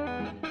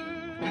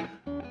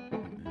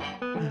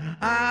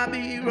 I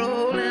be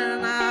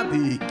rolling, I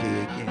be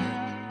kicking,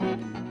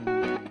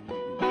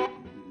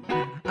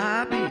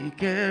 I be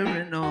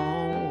carrying on.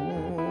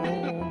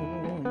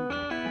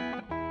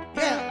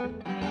 Yeah.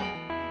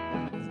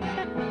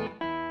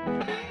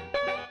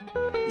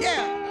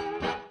 Yeah.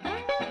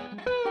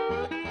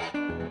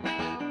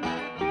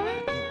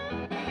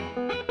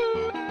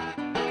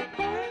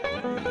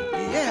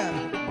 Yeah.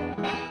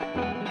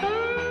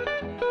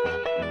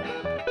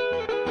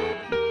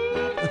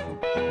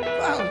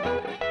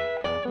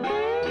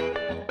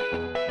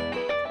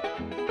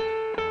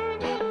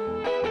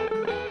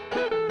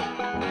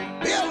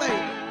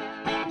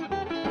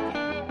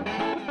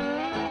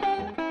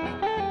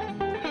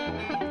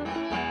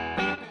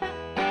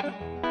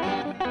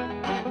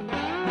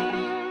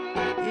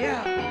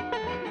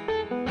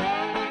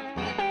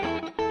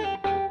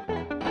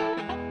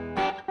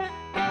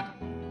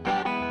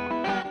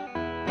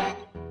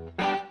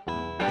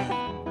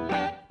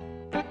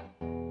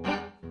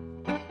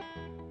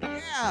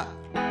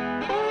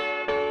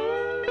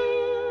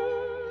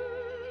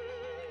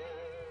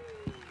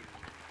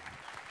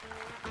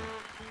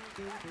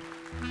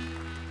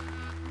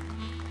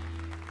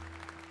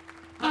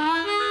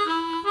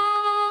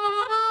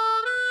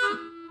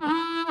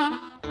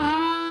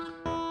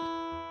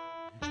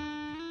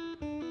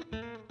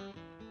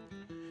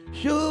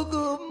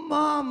 Sugar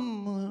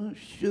mama,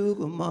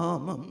 sugar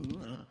mama.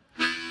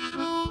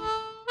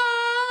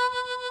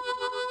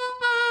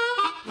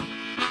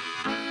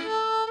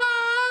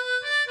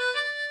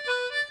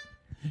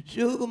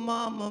 Sugar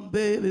mama,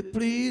 baby,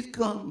 please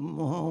come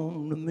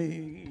home to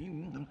me.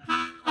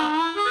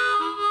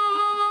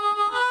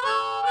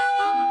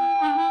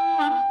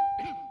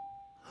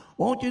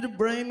 Want you to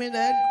bring me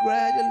that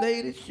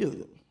granulated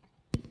sugar.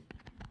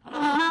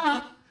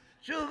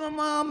 Sugar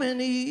mama, and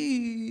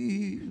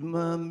ease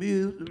my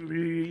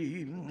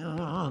misery.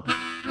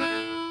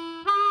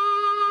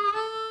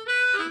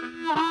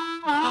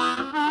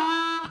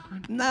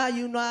 Now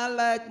you know I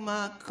like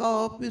my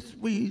coffee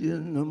sweet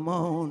in the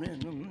morning.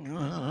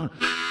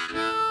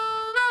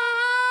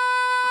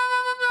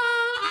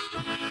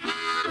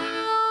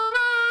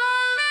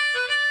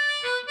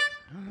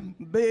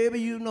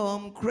 Baby, you know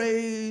I'm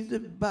crazy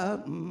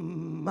about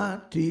my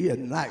tea at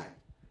night.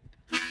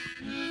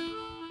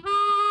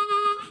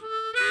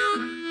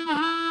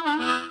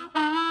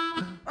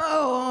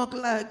 Oh, I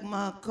like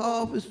my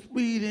coffee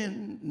sweet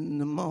in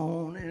the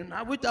morning.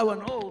 I wish I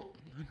wasn't old.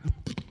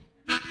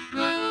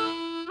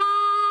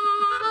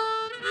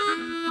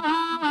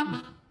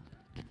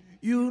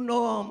 You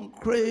know I'm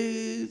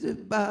crazy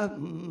about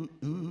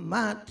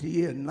my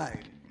tea at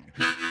night.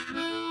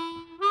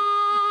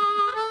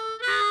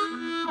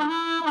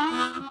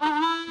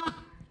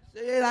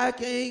 Said I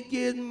can't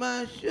get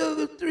my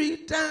sugar 3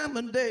 times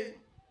a day.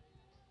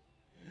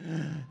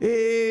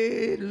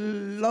 Hey,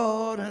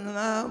 Lord, and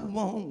I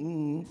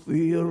won't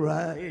feel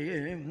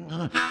right.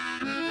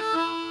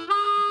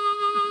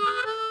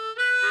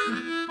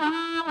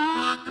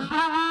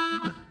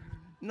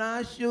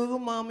 Now, sugar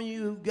mama,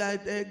 you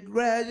got that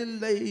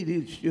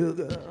granulated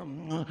sugar.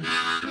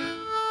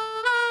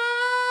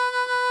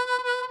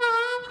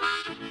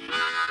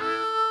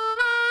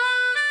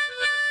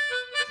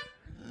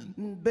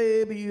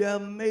 Baby, you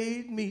have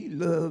made me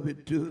love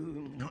it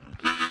too.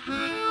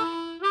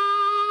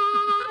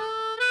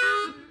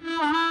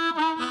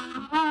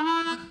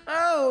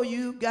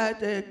 got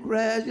that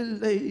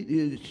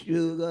graduated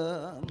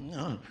sugar.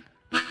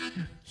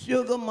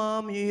 Sugar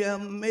mama, you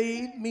have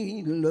made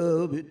me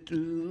love it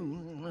too.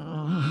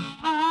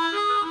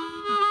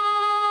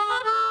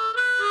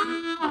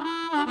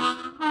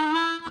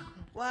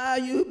 Why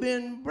you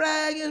been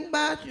bragging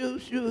about your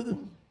sugar?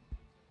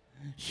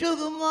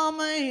 Sugar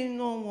mama, ain't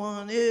no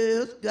one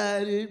else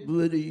got it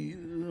but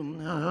you.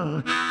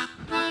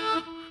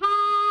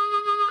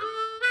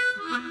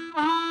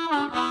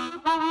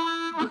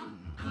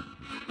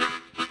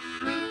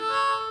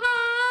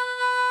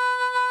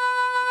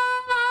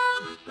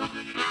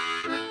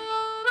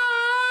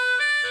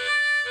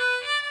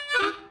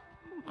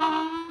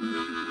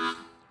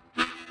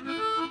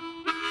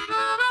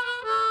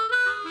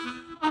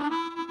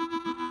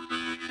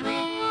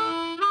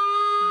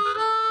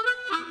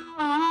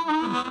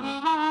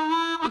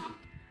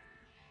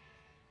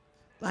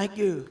 Thank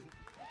you.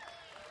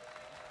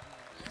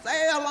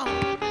 Say along.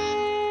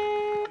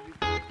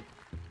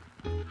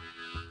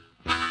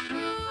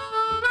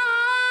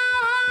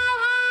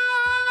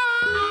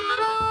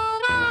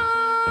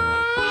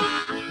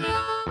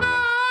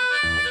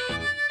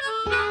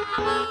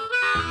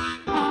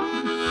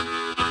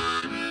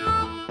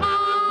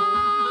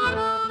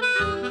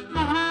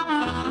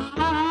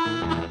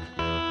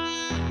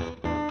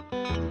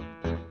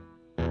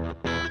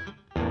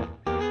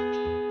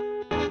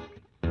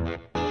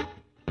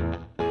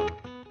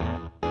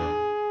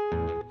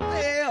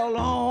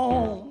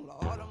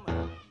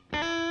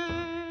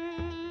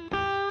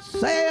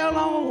 Sail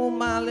on,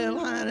 my little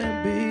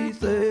honeybee,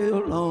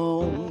 sail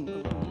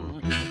on.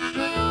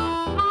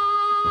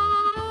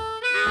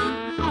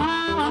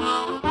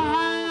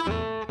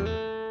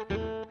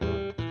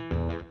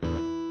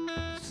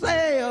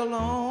 Sail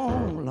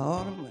on,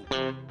 Lord of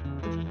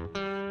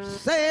mercy.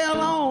 Sail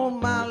on,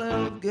 my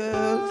little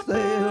girl,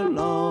 sail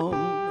on.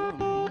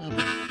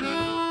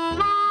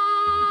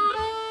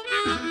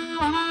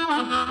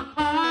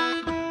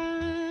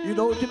 You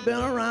know you've been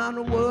around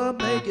the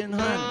world making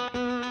honey,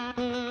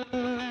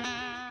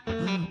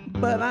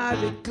 but I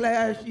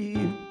declare she's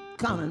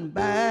coming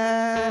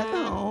back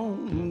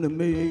home to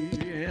me.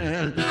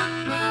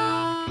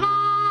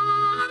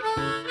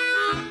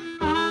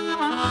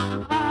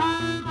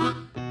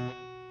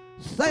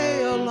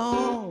 Sail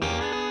on,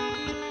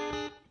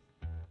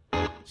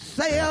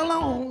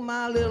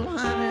 my little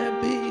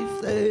honeybee,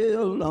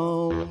 sail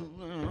on.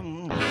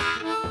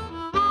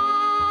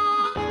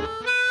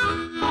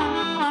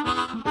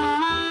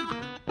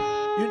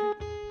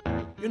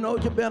 You know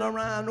you've been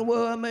around the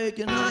world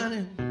making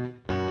honey,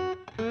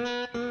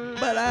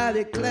 but I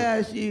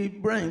declare she's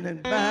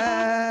bringing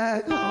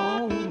back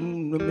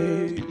home to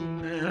me.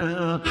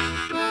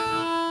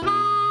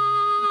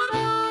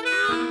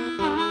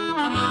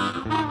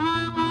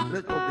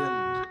 Let's go, Bill.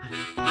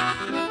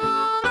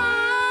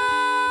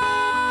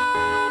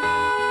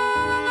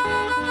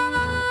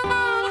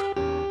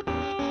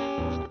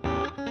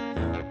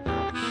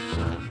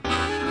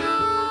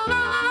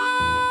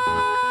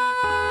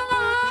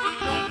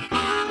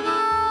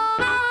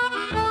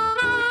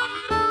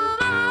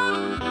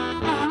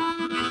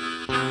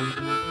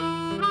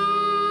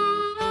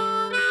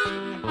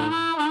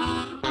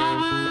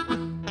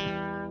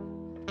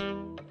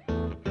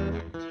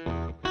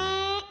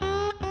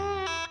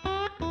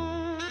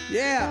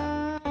 Yeah.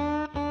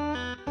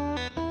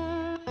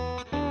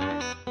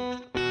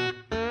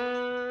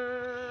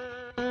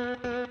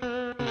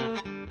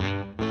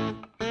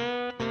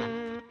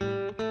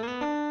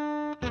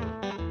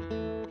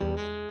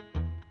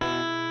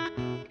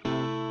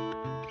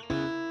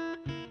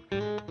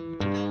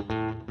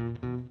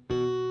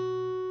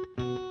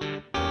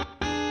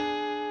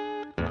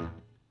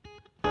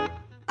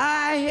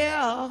 I hear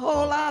a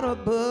whole lot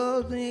of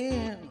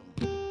buzzing.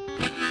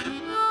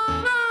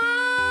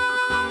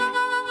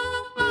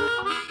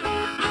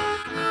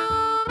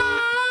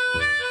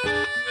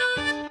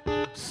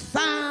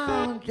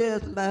 Sound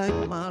just like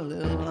my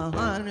little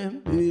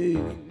honeybee.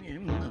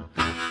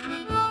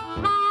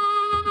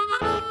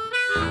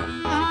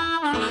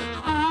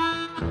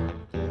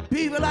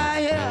 People,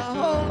 I hear a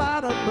whole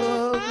lot of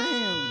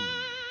buzzing.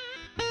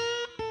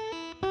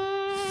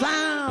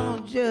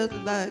 Sound just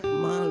like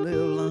my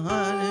little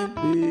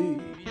honeybee.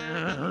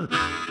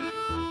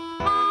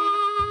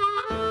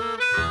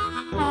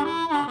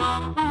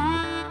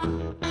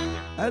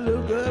 That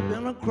little girl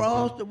been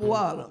across the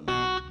water,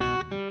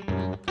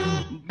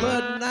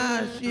 but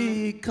now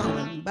she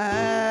coming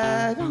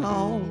back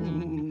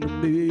home to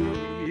me.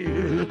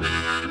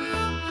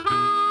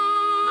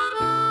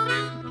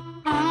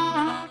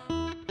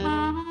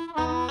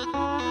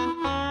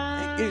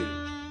 Thank you.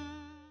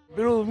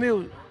 Blues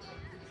music.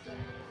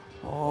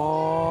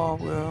 Oh,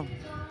 well,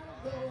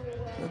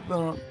 it's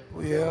been,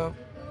 yeah,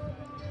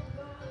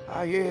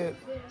 I hear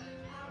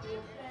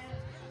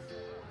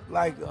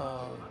like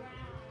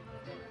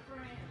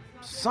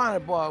Sonny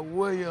Boy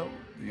Williams,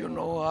 you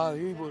know how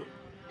he was,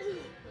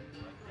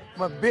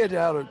 my bitch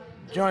had a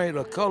joint,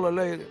 a color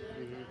lady,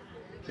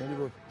 and it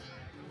was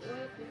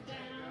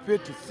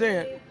 50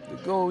 cents to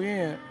go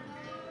in,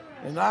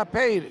 and I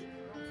paid it.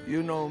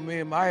 You know,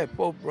 I had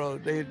 4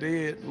 brothers. They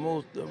dead,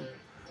 most of them.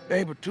 There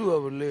ain't but 2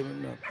 of us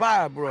living now.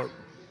 5 brothers,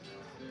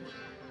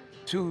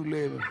 2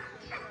 living.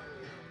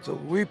 So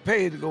we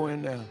paid to go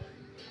in there.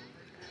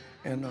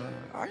 And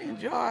I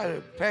enjoyed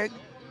it. Peck,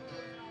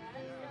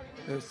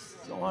 there's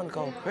one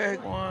called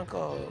Peck, one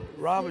called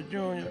Robert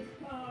Jr.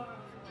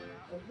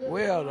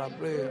 Wells I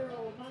played.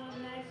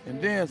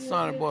 And then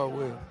Sonny Boy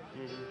Wells.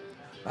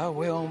 I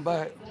went on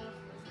back.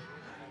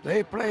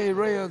 They played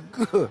real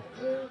good.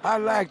 I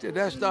liked it.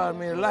 That started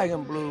me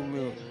liking blues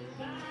music.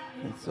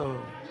 And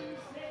so,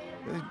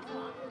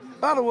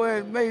 by the way,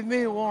 it made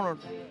me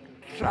want to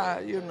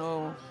try, you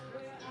know.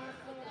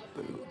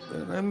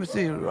 Let me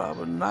see,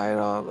 Robert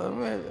Nighthawk. I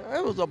mean,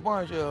 it was a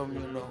bunch of them,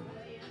 you know.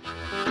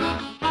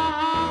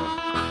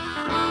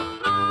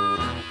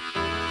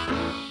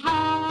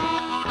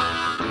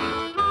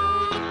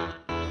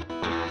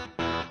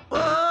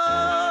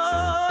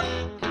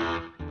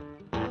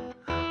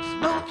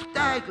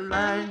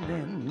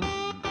 Lightning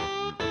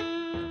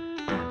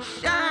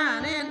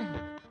shining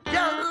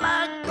just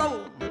like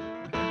gold.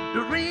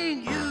 The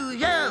ring you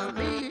hear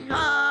me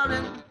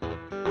hollering.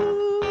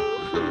 Ooh,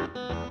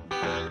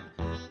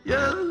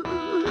 yeah.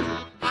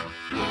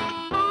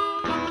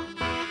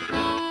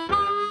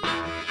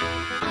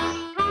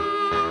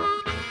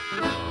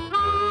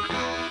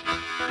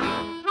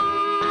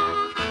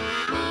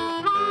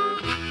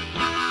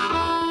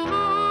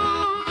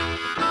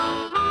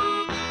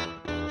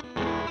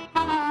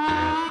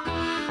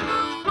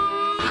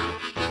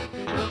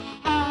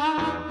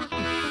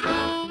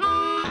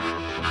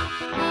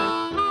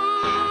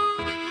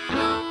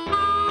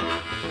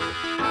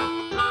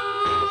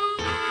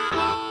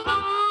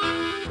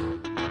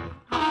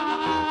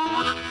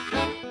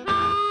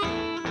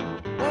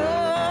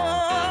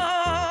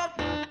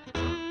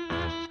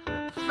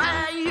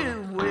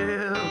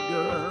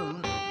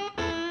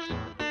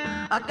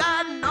 I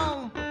got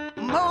no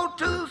more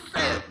to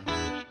say.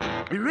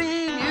 The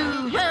ring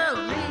you hear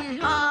me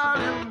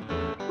hollering.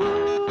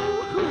 Ooh,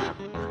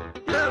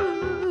 yeah.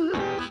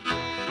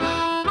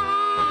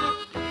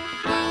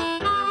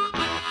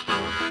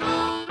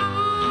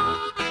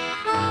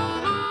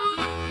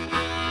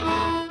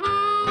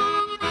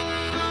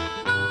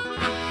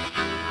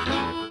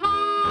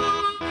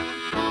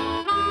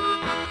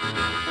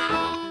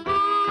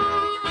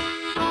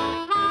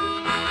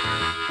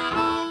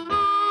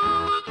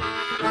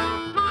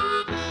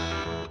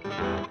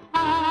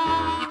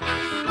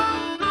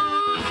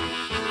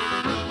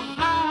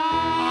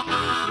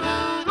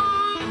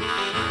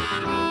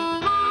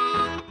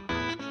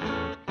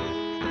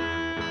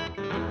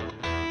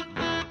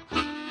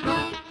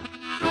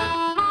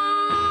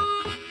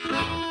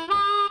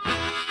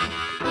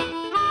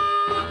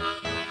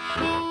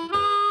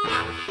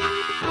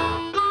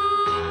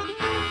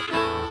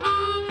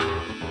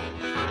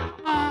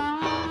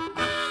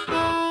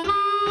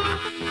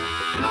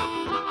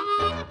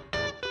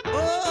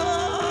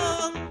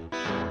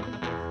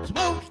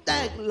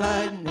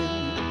 Lightning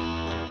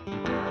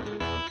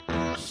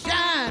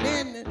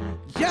shining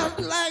just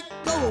like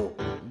gold.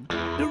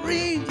 The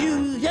ring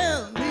you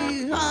hear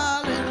me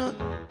hollering.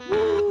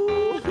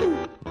 Ooh,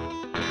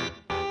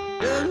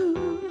 yeah.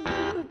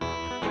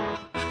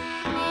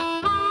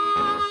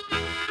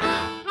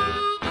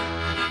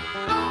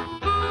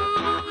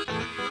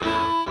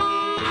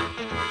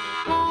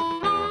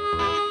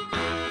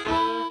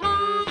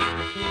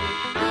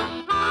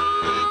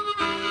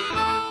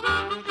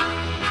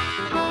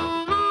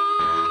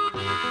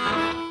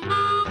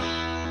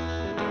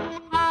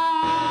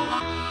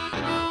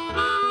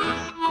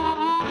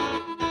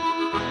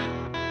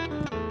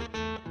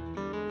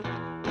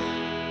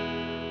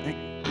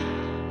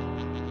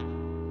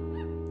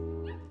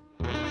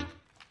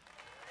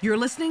 You're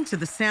listening to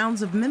the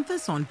sounds of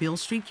Memphis on Beale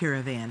Street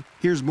Caravan.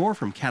 Here's more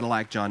from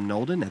Cadillac John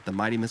Nolden at the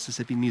Mighty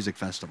Mississippi Music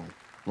Festival,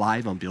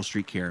 live on Beale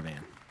Street Caravan.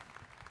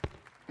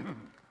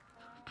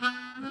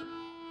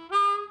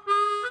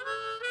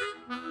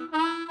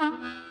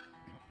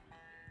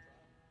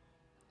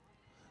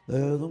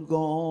 There's I'm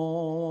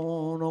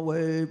gone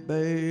away,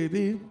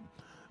 baby,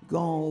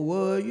 gone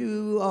were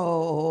you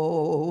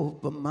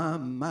off of my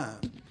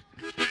mind.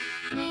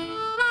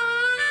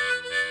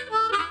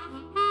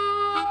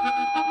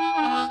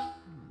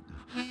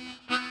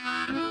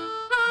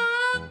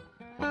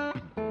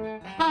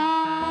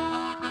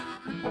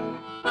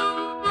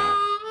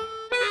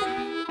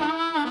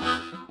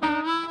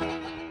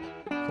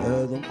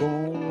 As I'm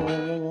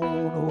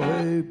gone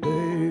away,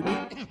 baby,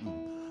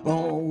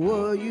 oh,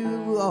 were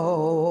you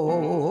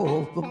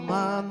off of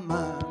my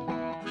mind?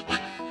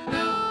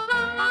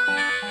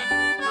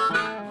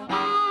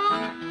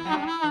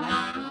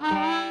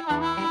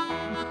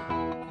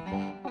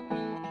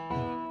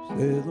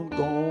 Says I'm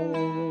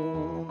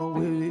gone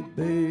away,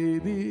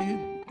 baby,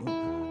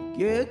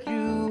 get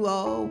you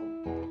off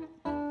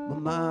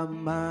of my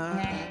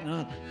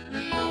mind.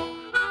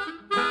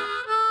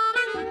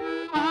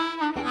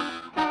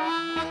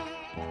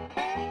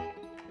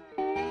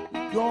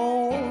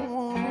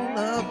 Gone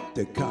up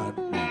the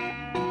country,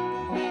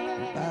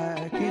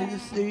 back and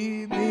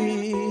see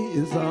me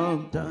me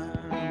sometime.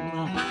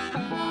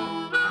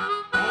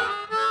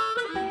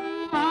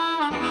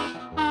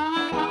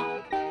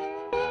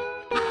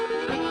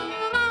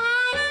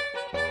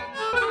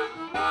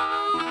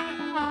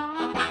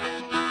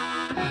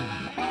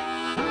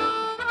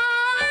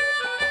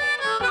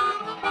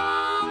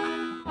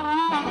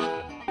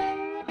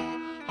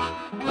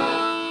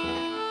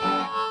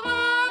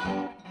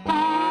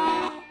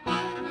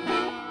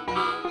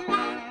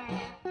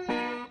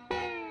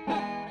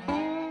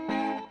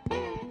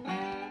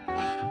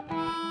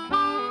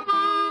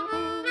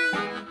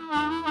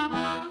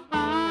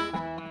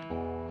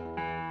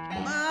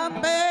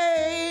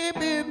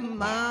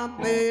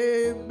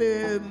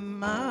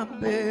 My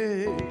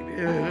baby.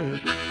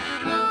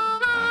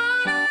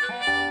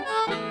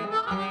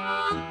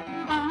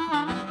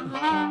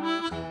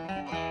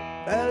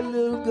 That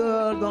little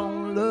girl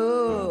don't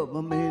love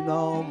me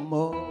no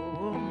more.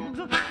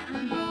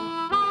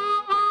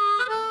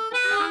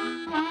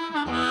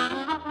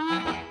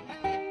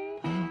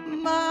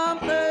 My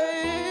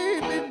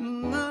baby,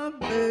 my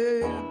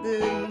baby,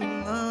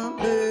 my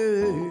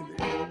baby.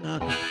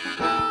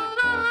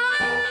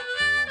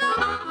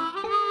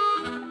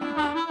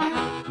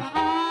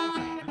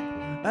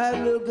 That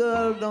little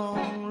girl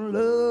don't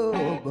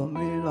love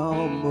me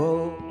no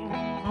more.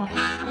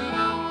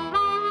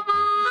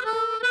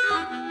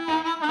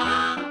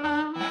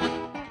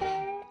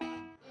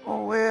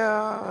 Oh,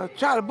 well,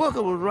 Charlie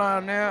Booker was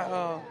around there.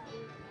 Of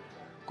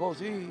course,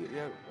 he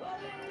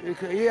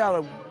had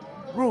a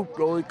group,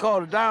 though. He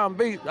called it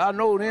Downbeat. I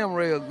know them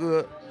real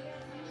good.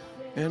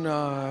 And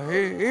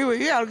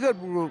he had a good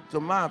group, to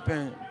my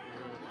opinion.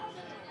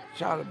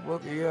 Charlie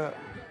Booker, yeah.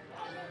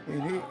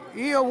 And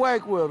he'll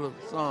work with us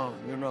some,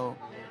 you know.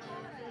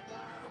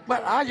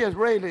 But I just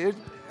really, as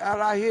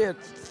I hear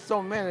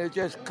so many, it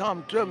just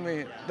come to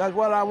me. That's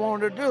what I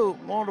want to do,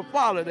 want to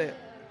follow that.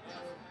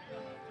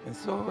 And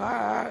so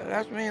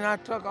that's mean I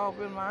took off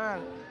in my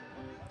hand.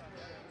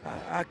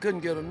 I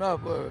couldn't get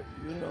enough of it,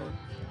 you know.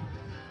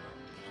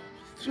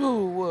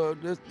 Sure,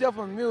 there's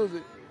different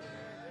music.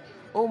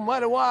 Oh,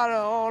 Muddy Water,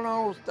 all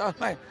those stuff.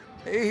 Like,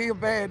 he a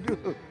bad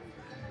dude.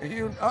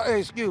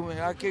 Excuse me,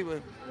 I keep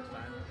it.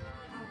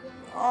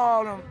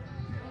 All them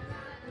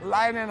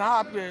Lightning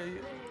Hopping,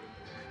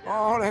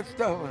 all that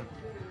stuff.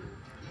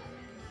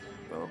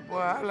 Oh boy,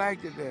 I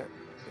liked it that.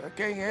 I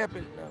can't help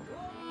it now.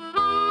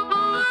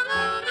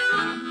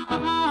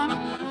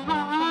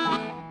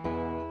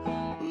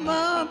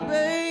 My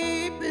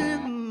baby,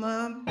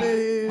 my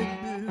baby,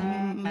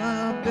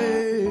 my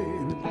baby.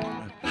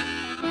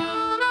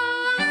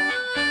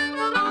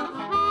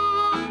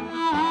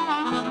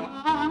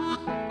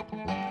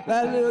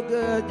 That little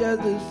girl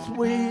just as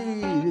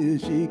sweet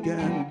as she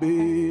can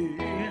be.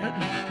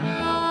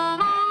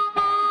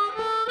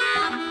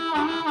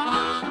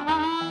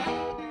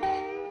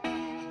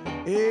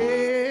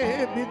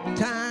 Every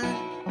time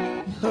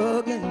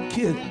hug and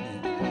kiss me,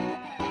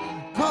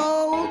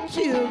 cold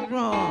chills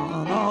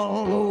run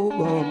all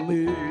over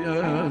me.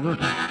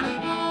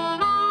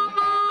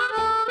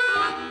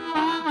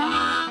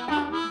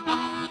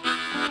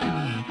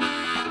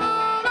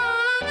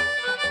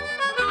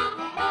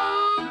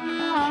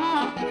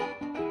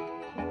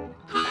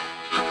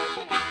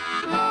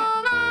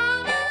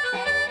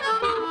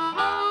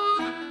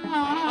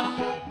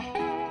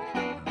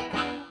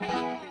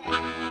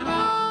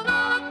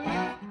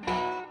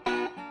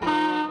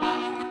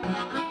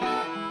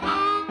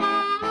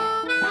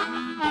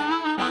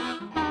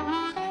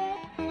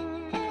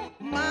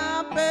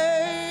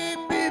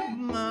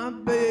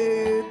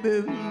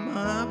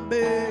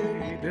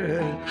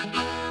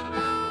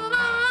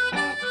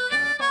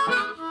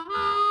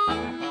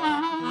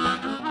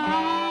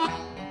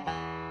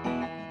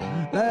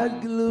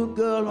 That little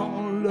girl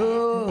don't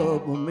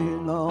love me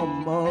no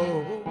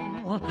more.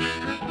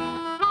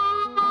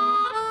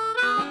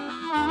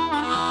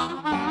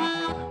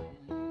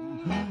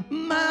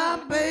 My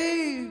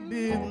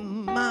baby,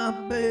 my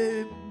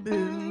baby,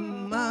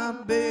 my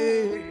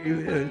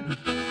baby.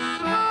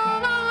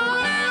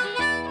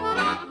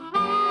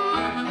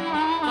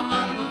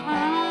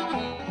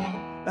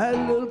 That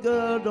little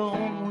girl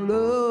don't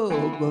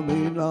love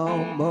me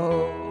no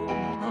more.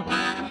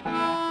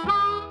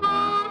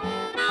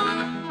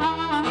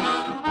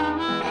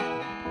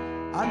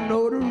 I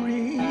know the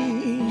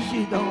reason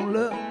she don't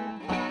love.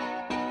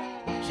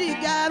 She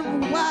got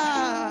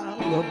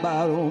wild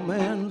about old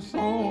man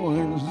so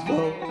and so.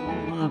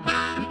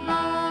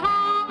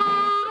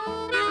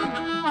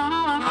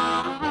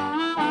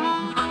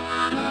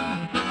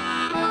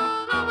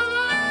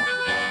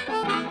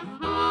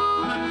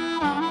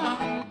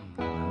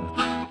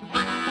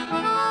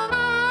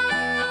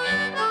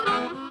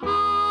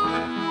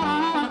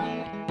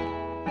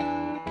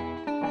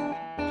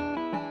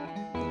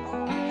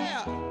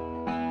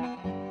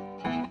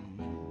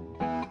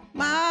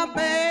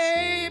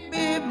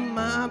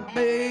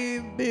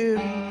 Baby,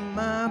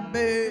 my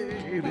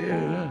baby.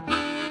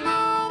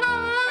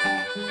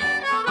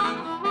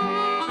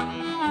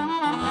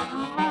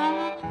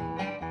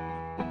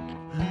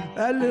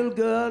 That That little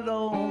girl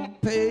don't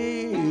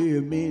pay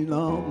me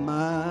no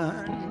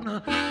mind.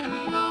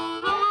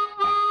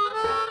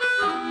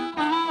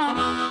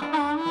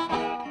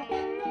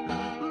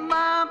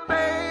 My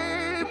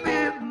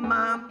baby,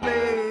 my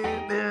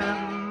baby,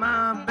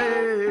 my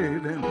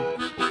baby.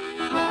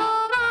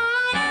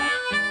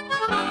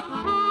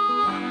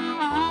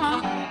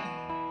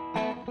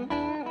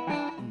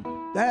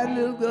 That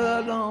little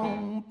girl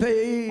don't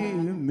pay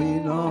me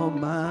no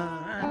mind.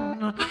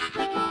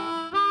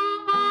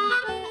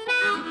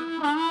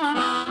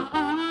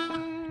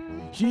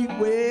 She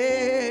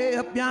way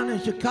up yonder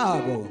in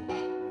Chicago.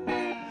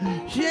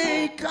 She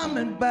ain't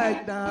coming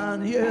back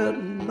down here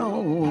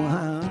no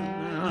how.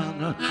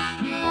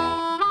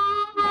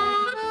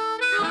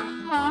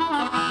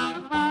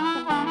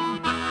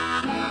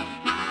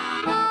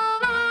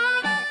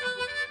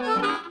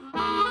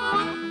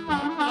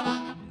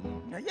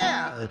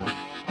 Yeah.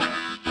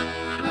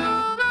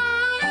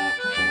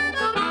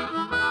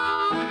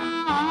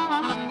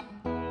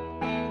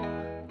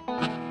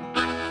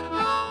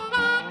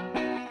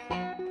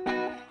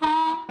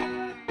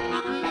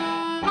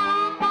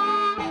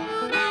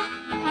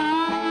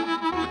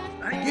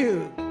 Thank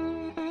you.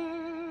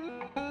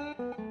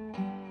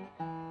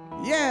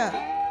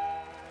 Yeah.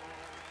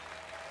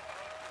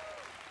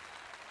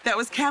 That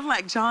was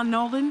Cadillac John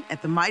Nolan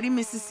at the Mighty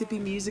Mississippi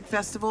Music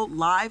Festival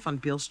live on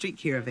Beale Street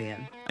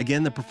Caravan.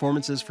 Again, the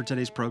performances for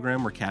today's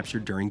program were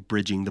captured during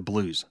Bridging the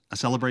Blues, a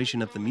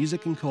celebration of the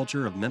music and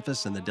culture of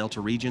Memphis and the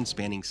Delta region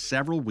spanning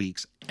several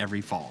weeks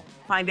every fall.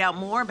 Find out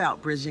more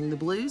about Bridging the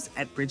Blues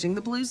at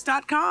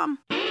bridgingtheblues.com.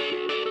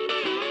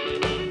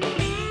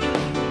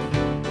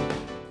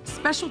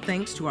 Special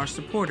thanks to our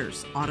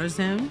supporters,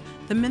 AutoZone,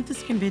 the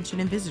Memphis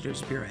Convention and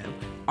Visitors Bureau,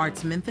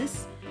 Arts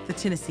Memphis, the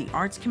Tennessee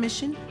Arts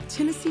Commission,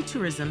 Tennessee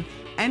Tourism,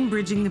 and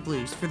Bridging the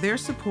Blues for their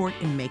support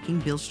in making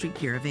Beale Street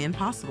Caravan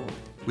possible.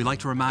 We'd like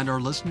to remind our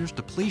listeners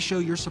to please show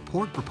your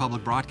support for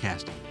public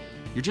broadcasting.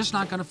 You're just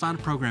not going to find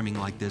programming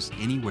like this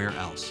anywhere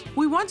else.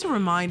 We want to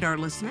remind our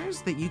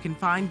listeners that you can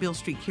find Beale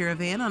Street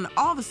Caravan on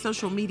all the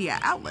social media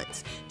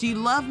outlets. Do you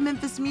love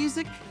Memphis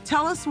music?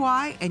 Tell us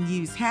why and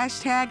use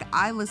hashtag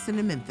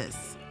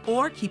 #IListenToMemphis.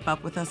 Or keep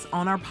up with us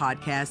on our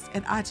podcast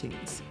at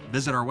iTunes.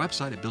 Visit our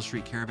website at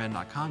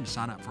BealeStreetCaravan.com to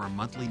sign up for our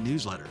monthly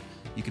newsletter.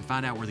 You can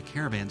find out where the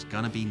caravan's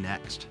going to be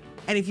next.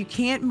 And if you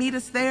can't meet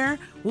us there,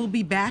 we'll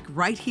be back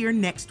right here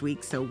next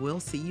week, so we'll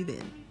see you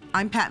then.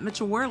 I'm Pat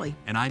Mitchell-Worley.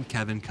 And I'm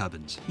Kevin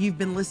Cubbins. You've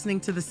been listening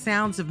to the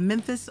sounds of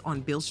Memphis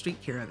on Beale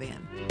Street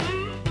Caravan.